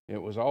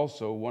 It was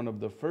also one of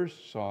the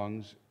first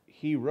songs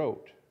he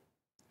wrote.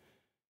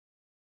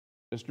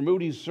 Mr.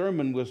 Moody's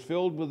sermon was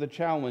filled with the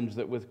challenge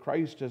that with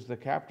Christ as the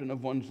captain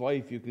of one's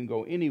life, you can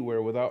go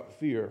anywhere without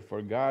fear,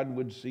 for God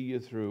would see you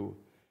through.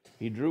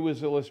 He drew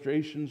his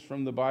illustrations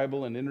from the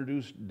Bible and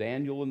introduced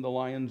Daniel in the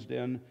lion's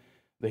den,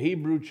 the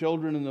Hebrew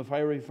children in the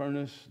fiery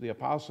furnace, the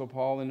Apostle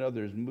Paul, and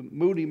others.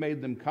 Moody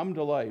made them come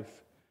to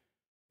life.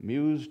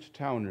 Mused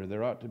Towner,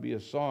 there ought to be a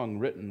song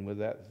written with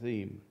that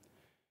theme.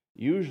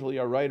 Usually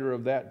a writer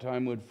of that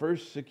time would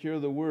first secure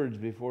the words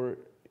before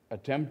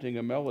attempting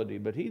a melody,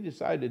 but he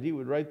decided he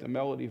would write the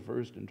melody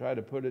first and try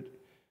to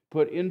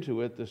put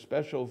into it the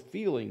special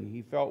feeling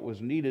he felt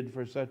was needed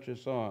for such a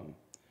song.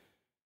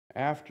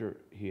 After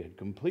he had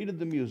completed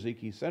the music,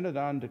 he sent it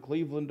on to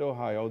Cleveland,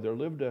 Ohio. There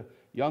lived a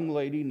young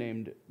lady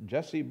named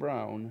Jessie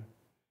Brown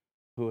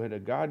who had a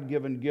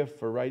God-given gift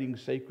for writing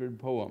sacred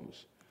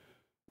poems.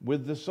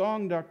 With the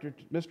song,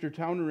 Mr.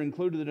 Towner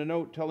included a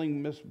note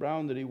telling Miss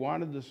Brown that he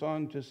wanted the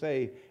song to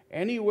say,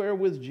 "Anywhere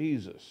with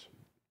Jesus."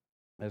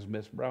 As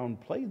Miss Brown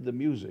played the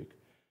music,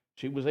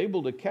 she was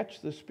able to catch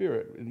the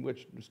spirit in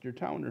which Mr.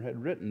 Towner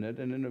had written it,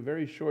 and in a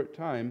very short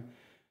time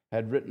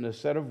had written a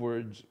set of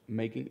words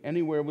making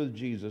 "Anywhere with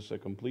Jesus" a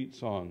complete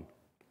song.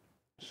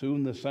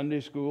 Soon the Sunday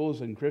schools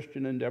and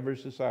Christian Endeavor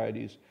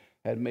societies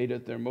had made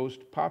it their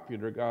most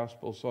popular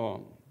gospel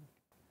song.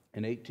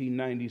 In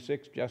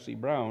 1896, Jessie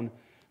Brown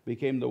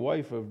became the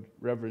wife of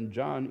Reverend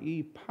John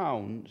E.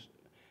 Pounds,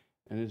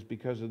 and it's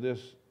because of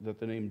this that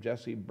the name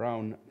Jessie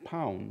Brown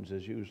Pounds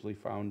is usually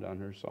found on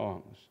her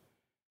songs.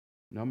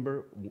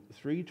 Number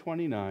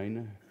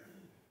 329,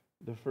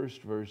 the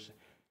first verse.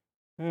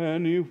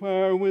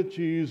 "Anywhere with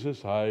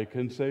Jesus I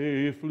can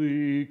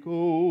safely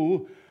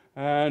go,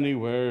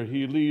 anywhere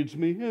he leads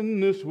me in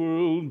this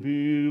world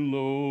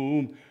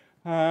below.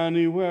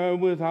 Anywhere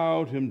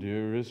without him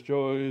dearest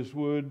joys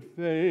would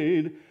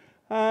fade.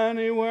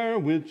 Anywhere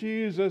with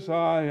Jesus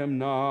I am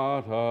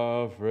not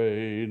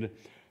afraid.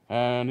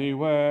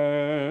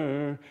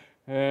 Anywhere,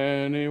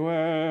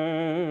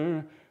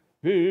 anywhere,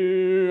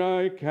 fear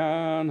I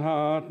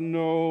cannot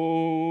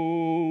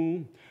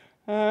know.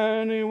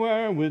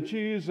 Anywhere with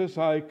Jesus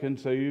I can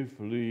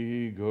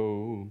safely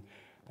go.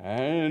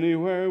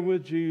 Anywhere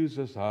with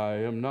Jesus I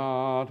am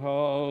not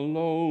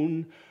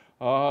alone.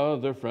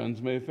 Other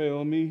friends may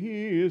fail me,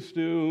 he is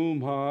still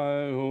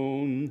my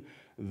own.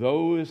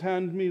 Though his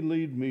hand may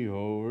lead me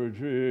over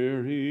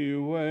dreary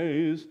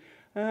ways,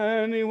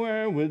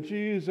 anywhere with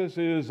Jesus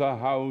is a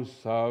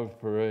house of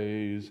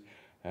praise.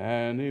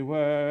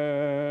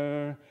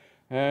 Anywhere,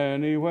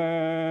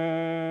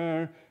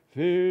 anywhere,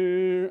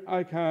 fear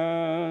I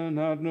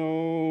cannot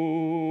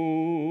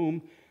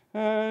know.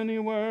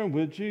 Anywhere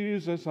with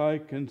Jesus I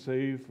can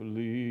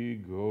safely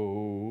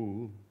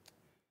go.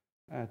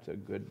 That's a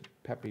good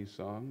peppy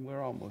song.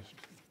 We're almost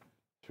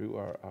through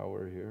our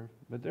hour here.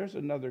 But there's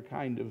another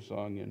kind of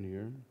song in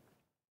here.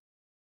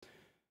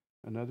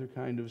 Another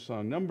kind of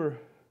song. Number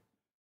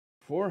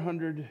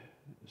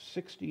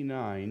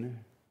 469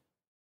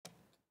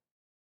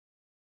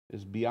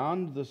 is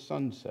 "Beyond the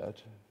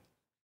Sunset."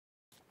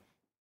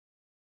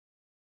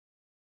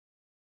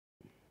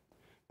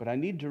 But I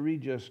need to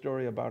read you a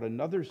story about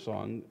another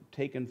song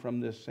taken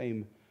from this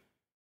same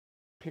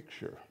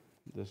picture,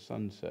 the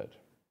sunset.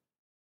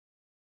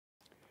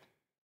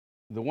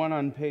 The one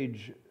on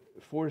page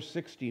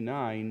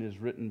 469 is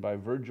written by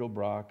Virgil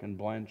Brock and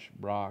Blanche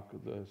Brock,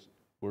 the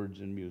words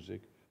and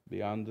music,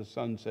 "Beyond the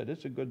Sunset."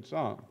 It's a good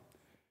song.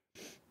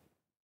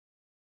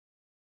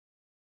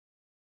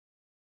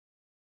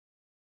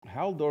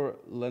 Haldor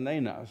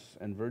Lenenas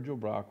and Virgil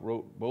Brock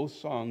wrote both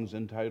songs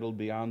entitled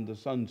 "Beyond the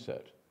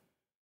Sunset."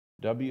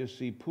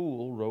 W.C.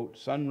 Poole wrote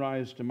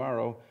 "Sunrise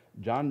Tomorrow."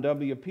 John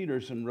W.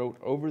 Peterson wrote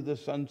 "Over the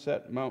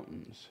Sunset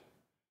Mountains."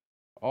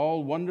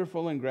 All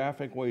wonderful and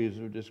graphic ways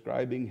of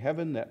describing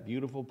heaven, that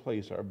beautiful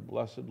place our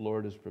blessed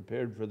Lord has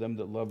prepared for them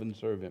that love and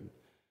serve him.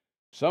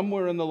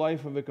 Somewhere in the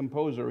life of a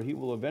composer, he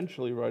will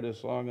eventually write a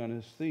song on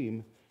his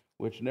theme,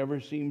 which never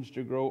seems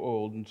to grow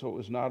old, and so it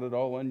was not at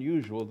all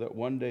unusual that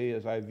one day,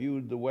 as I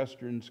viewed the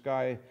western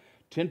sky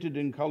tinted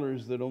in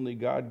colors that only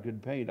God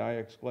could paint, I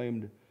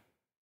exclaimed,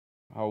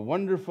 "How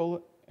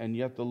wonderful, and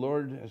yet the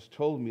Lord has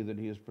told me that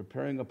he is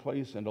preparing a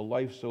place and a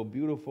life so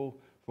beautiful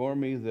for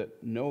me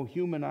that no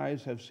human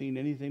eyes have seen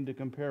anything to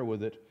compare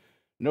with it.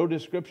 No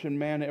description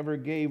man ever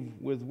gave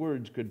with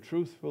words could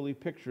truthfully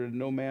picture it.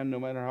 No man,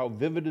 no matter how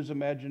vivid his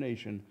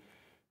imagination,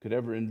 could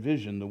ever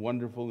envision the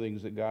wonderful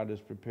things that God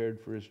has prepared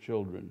for his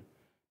children."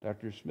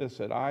 Dr. Smith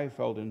said, "I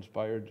felt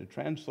inspired to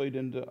translate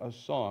into a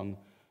song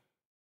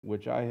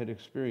which I had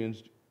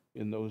experienced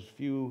in those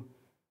few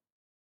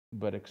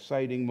but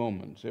exciting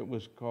moments." It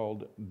was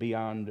called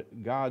Beyond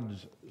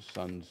God's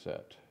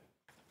Sunset.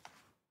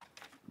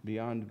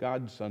 Beyond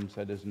God's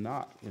Sunset is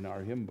not in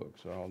our hymn book,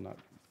 so I'll not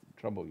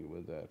trouble you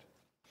with that.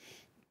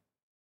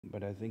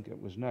 But I think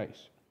it was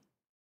nice.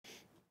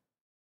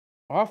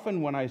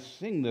 Often when I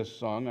sing this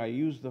song, I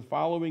use the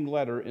following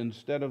letter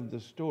instead of the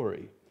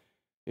story.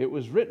 It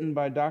was written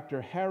by Dr.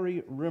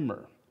 Harry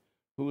Rimmer,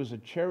 who is a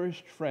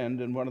cherished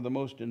friend and one of the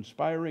most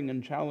inspiring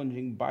and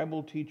challenging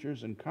Bible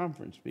teachers and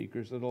conference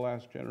speakers of the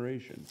last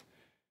generation.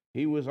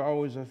 He was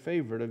always a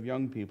favorite of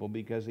young people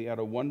because he had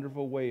a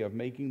wonderful way of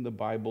making the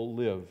Bible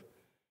live.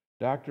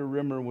 Dr.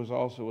 Rimmer was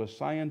also a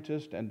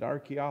scientist and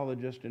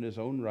archaeologist in his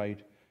own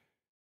right,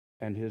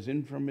 and his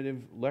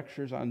informative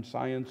lectures on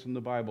science and the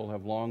Bible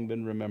have long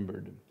been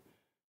remembered.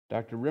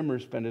 Dr. Rimmer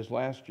spent his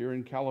last year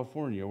in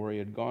California, where he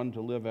had gone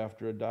to live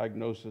after a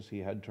diagnosis he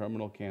had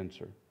terminal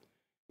cancer.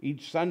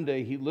 Each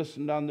Sunday, he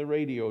listened on the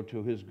radio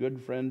to his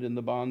good friend in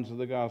the bonds of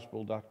the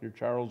gospel, Dr.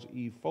 Charles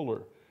E.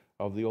 Fuller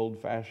of the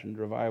Old-Fashioned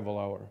Revival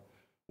Hour.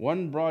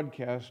 One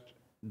broadcast,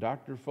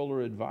 Dr.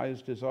 Fuller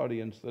advised his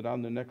audience that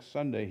on the next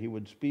Sunday he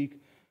would speak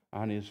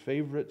on his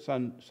favorite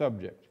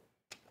subject,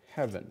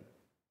 heaven.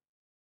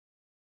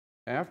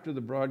 After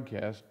the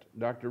broadcast,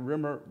 Dr.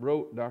 Rimmer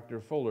wrote Dr.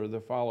 Fuller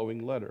the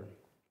following letter.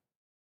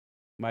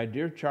 "My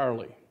dear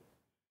Charlie,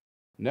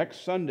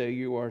 next Sunday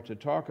you are to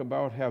talk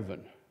about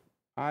heaven.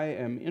 I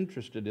am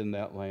interested in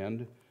that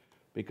land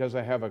because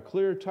I have a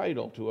clear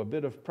title to a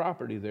bit of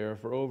property there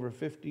for over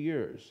 50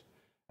 years.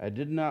 I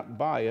did not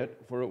buy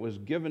it, for it was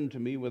given to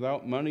me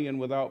without money and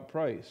without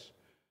price,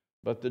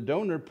 but the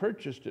donor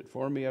purchased it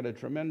for me at a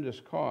tremendous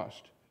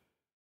cost.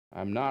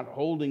 I'm not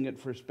holding it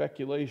for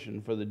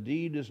speculation, for the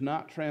deed is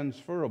not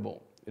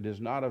transferable. It is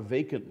not a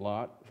vacant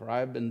lot, for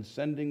I've been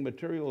sending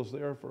materials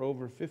there for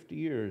over 50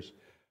 years,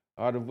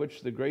 out of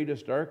which the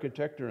greatest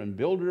architect and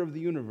builder of the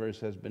universe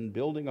has been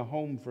building a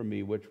home for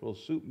me which will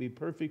suit me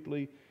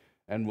perfectly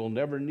and will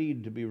never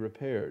need to be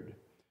repaired.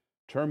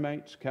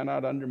 Termites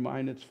cannot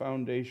undermine its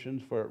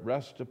foundations, for it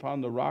rests upon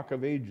the rock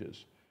of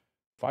ages.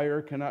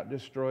 Fire cannot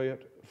destroy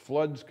it.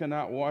 Floods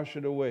cannot wash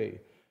it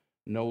away.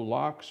 No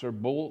locks or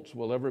bolts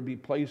will ever be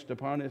placed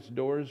upon its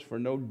doors, for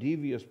no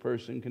devious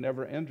person can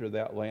ever enter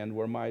that land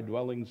where my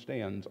dwelling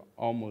stands,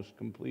 almost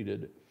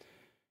completed.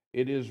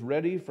 It is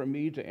ready for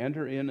me to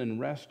enter in and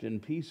rest in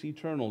peace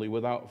eternally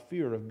without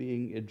fear of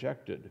being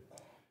ejected.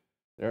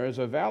 There is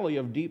a valley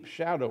of deep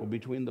shadow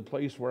between the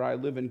place where I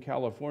live in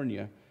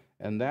California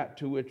and that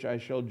to which I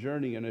shall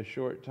journey in a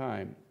short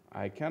time.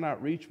 I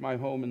cannot reach my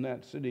home in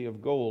that city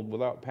of gold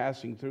without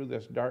passing through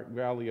this dark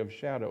valley of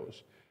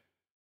shadows.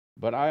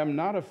 But I am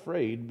not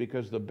afraid,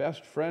 because the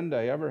best friend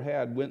I ever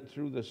had went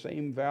through the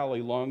same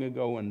valley long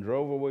ago and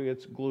drove away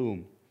its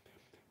gloom.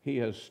 He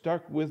has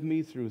stuck with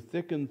me through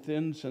thick and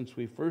thin since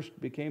we first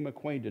became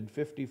acquainted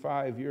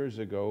 55 years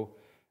ago,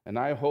 and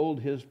I hold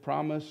his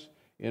promise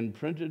in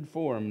printed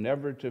form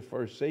never to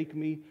forsake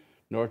me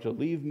nor to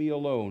leave me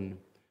alone.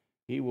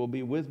 He will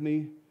be with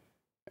me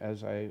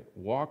as I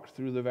walk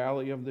through the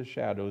valley of the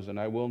shadows, and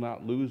I will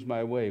not lose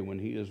my way when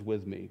he is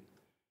with me.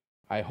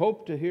 I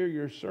hope to hear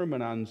your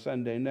sermon on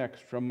Sunday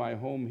next from my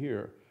home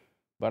here,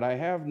 but I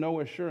have no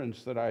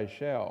assurance that I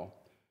shall.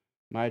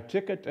 My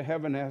ticket to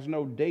heaven has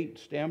no date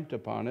stamped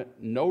upon it,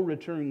 no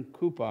return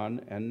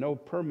coupon, and no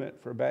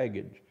permit for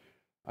baggage.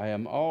 I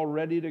am all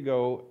ready to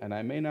go, and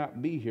I may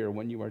not be here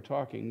when you are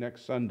talking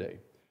next Sunday.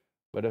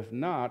 But if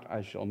not,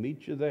 I shall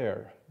meet you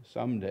there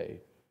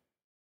someday.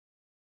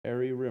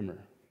 Harry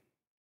Rimmer.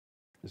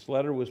 This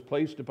letter was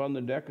placed upon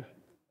the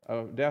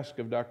desk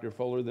of Dr.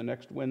 Fuller the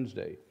next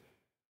Wednesday.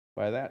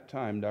 By that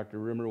time, Dr.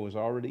 Rimmer was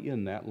already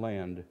in that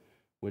land,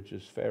 which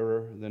is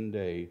fairer than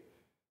day,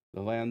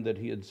 the land that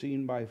he had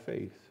seen by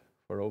faith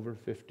for over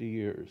 50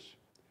 years.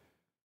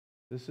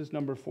 This is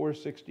number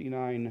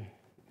 469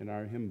 in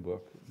our hymn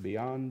book,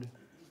 Beyond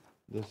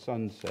the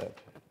Sunset.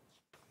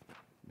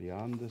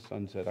 Beyond the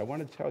Sunset. I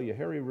want to tell you,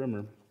 Harry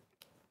Rimmer,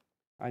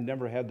 I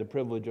never had the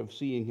privilege of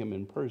seeing him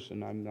in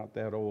person. I'm not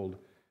that old.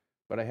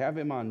 But I have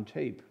him on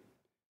tape,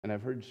 and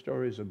I've heard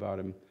stories about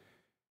him.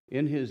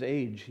 In his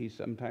age, he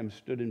sometimes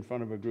stood in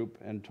front of a group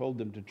and told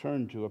them to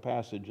turn to a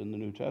passage in the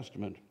New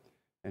Testament.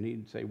 And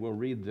he'd say, "We'll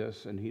read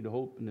this," and he'd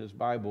open his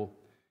Bible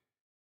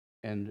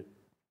and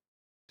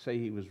say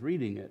he was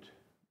reading it.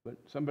 But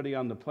somebody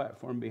on the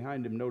platform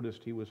behind him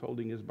noticed he was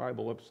holding his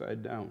Bible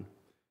upside down.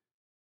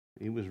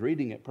 He was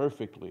reading it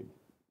perfectly,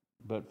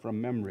 but from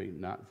memory,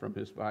 not from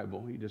his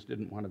Bible. He just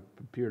didn't want to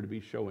appear to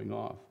be showing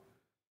off.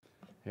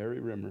 Harry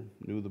Rimmer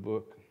knew the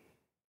book.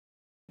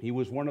 He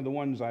was one of the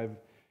ones I've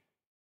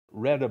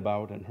read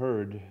about and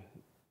heard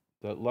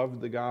that loved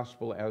the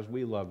gospel as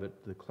we love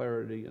it, the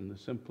clarity and the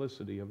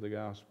simplicity of the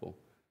gospel.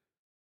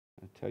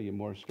 I'll tell you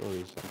more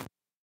stories.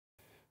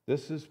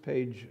 This is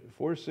page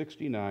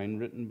 469,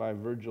 written by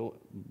Virgil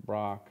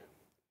Brock.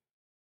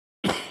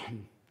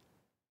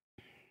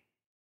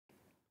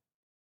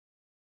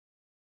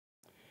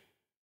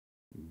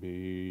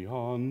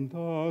 Beyond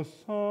the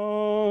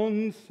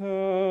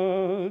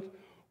sunset,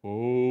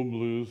 O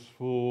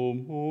blissful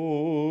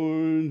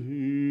morning,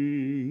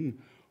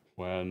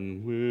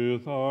 when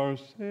with our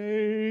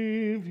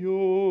Savior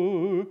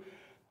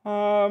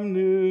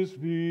amnes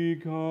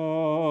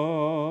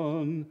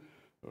begun,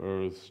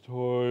 earth's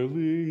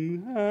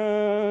toiling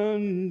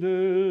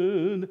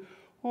ended,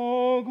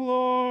 O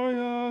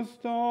glorious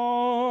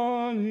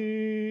dawning,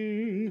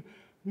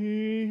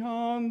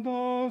 beyond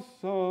the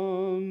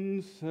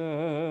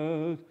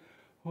sunset,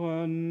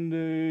 when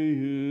day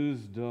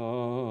is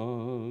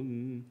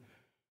done.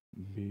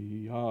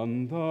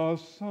 Beyond the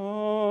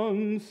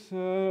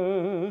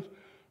sunset,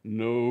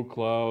 no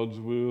clouds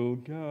will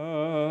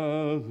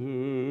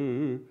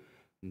gather,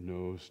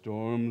 no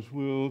storms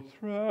will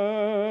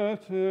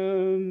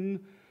threaten,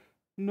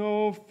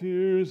 no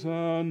fears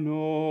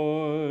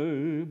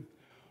annoy.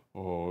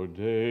 O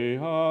day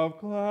of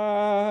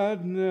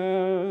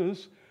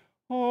gladness,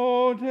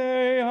 O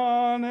day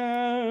unending,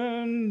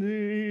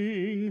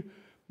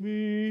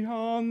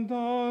 beyond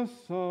the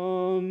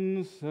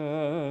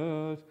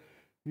sunset,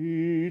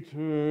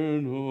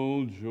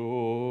 eternal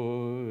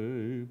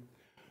joy.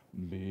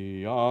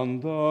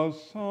 Beyond the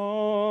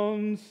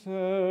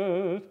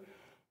sunset,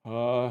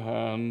 a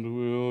hand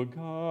will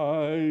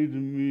guide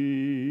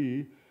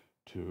me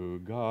to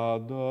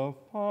God the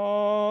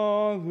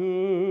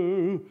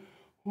Father,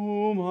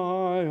 whom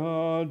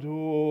I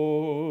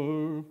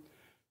adore.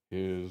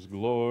 His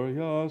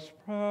glorious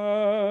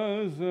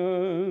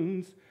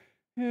presence,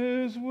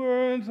 His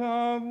words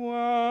of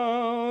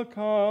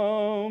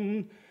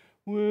welcome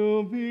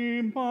will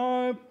be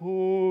my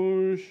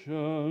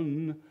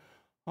portion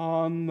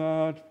on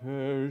that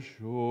fair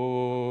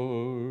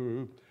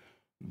shore.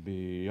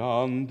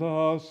 Beyond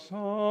the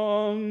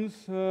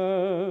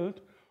sunset,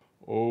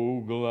 O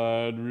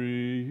glad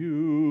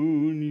reunion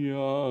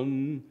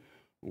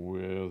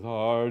with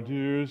our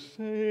dear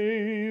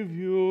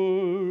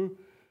Savior,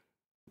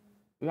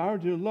 our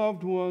dear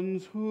loved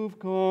ones who've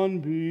gone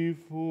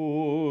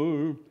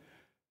before.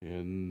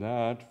 In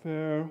that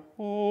fair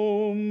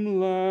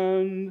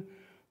homeland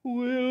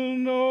we'll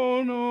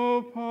know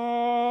no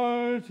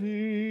parting,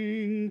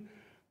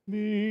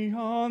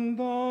 beyond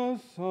the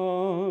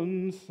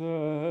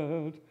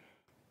sunset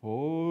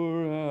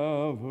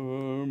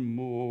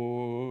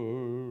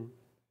forevermore.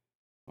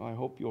 I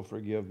hope you'll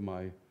forgive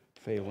my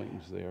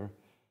failings there.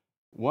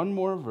 One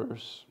more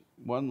verse,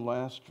 one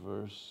last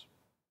verse,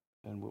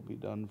 and we'll be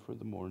done for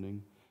the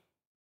morning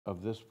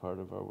of this part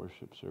of our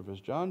worship service.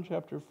 John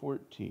chapter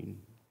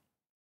 14.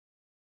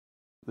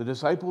 The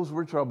disciples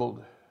were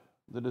troubled.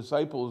 The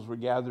disciples were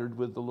gathered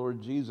with the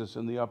Lord Jesus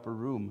in the upper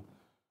room,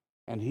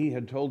 and he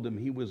had told them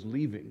he was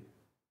leaving.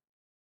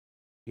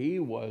 He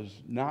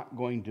was not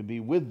going to be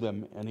with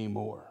them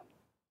anymore.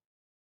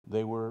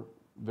 They were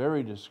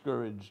very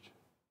discouraged,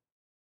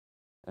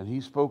 and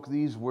he spoke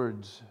these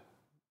words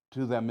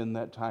to them in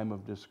that time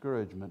of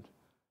discouragement.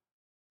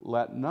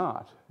 Let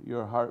not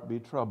your heart be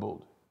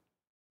troubled.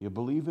 You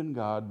believe in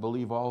God,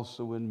 believe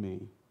also in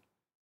me.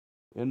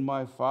 In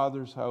my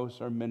Father's house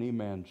are many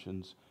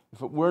mansions.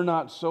 If it were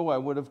not so, I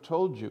would have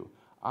told you.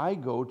 I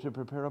go to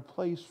prepare a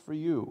place for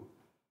you.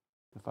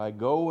 If I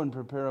go and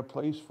prepare a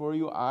place for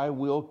you, I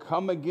will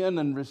come again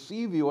and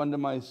receive you unto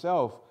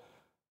myself,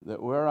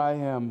 that where I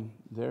am,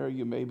 there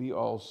you may be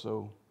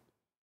also.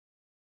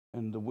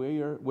 And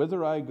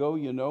whither I go,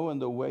 you know,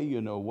 and the way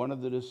you know. One of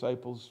the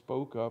disciples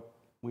spoke up.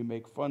 We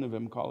make fun of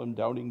him, call him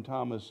Doubting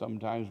Thomas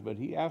sometimes, but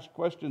he asked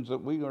questions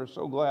that we are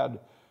so glad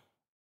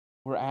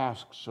were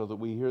asked so that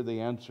we hear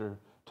the answer.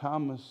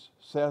 Thomas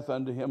saith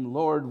unto him,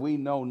 Lord, we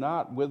know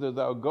not whither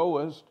thou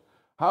goest.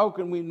 How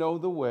can we know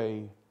the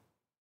way?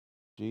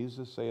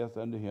 Jesus saith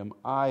unto him,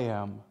 I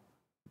am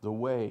the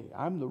way.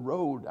 I'm the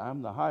road.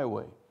 I'm the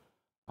highway.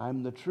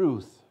 I'm the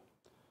truth.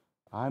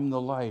 I'm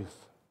the life.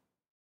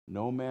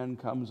 No man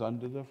comes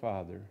unto the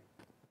Father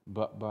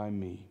but by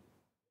me.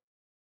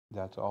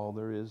 That's all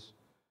there is.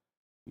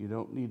 You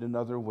don't need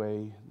another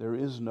way. There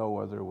is no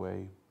other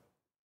way.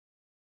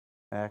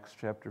 Acts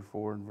chapter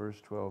 4 and verse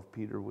 12,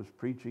 Peter was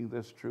preaching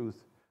this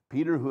truth.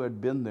 Peter, who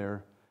had been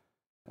there,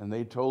 and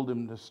they told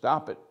him to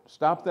stop it.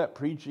 Stop that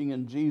preaching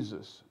in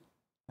Jesus.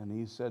 And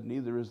he said,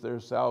 neither is there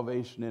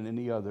salvation in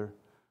any other.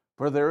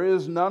 For there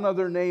is none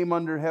other name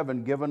under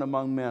heaven given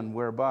among men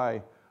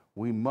whereby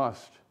we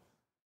must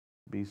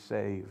be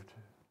saved.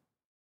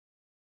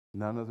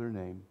 None other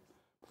name.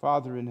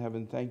 Father in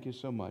heaven, thank you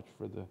so much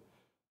for the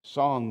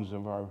songs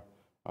of our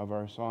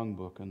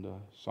songbook and the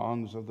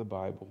songs of the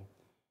Bible.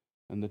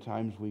 and the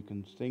times we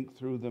can think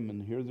through them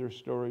and hear their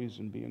stories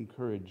and be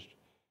encouraged,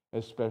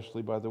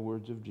 especially by the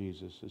words of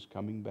Jesus is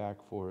coming back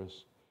for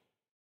us.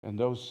 And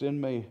though sin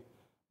may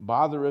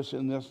bother us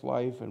in this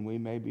life and we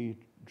may be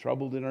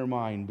troubled in our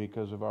mind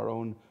because of our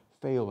own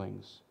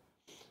failings,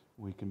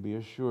 we can be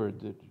assured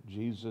that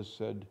Jesus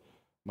said,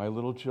 "My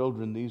little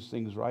children, these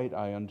things write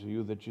I unto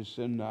you, that you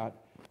sin not.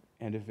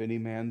 And if any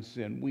man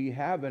sin," we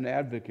have an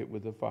advocate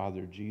with the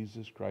Father,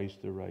 Jesus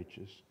Christ the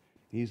righteous.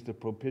 He's the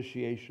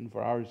propitiation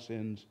for our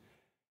sins,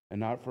 and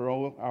not for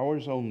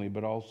ours only,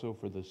 but also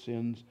for the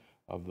sins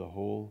of the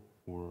whole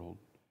world.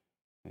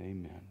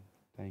 Amen.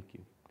 Thank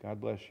you.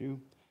 God bless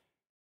you.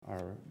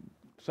 Our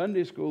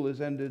Sunday school is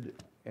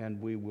ended,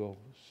 and we will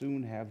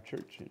soon have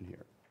church in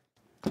here.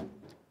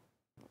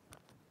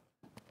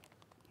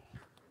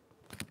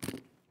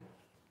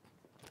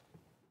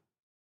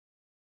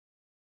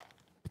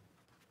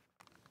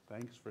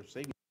 Thanks for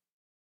singing.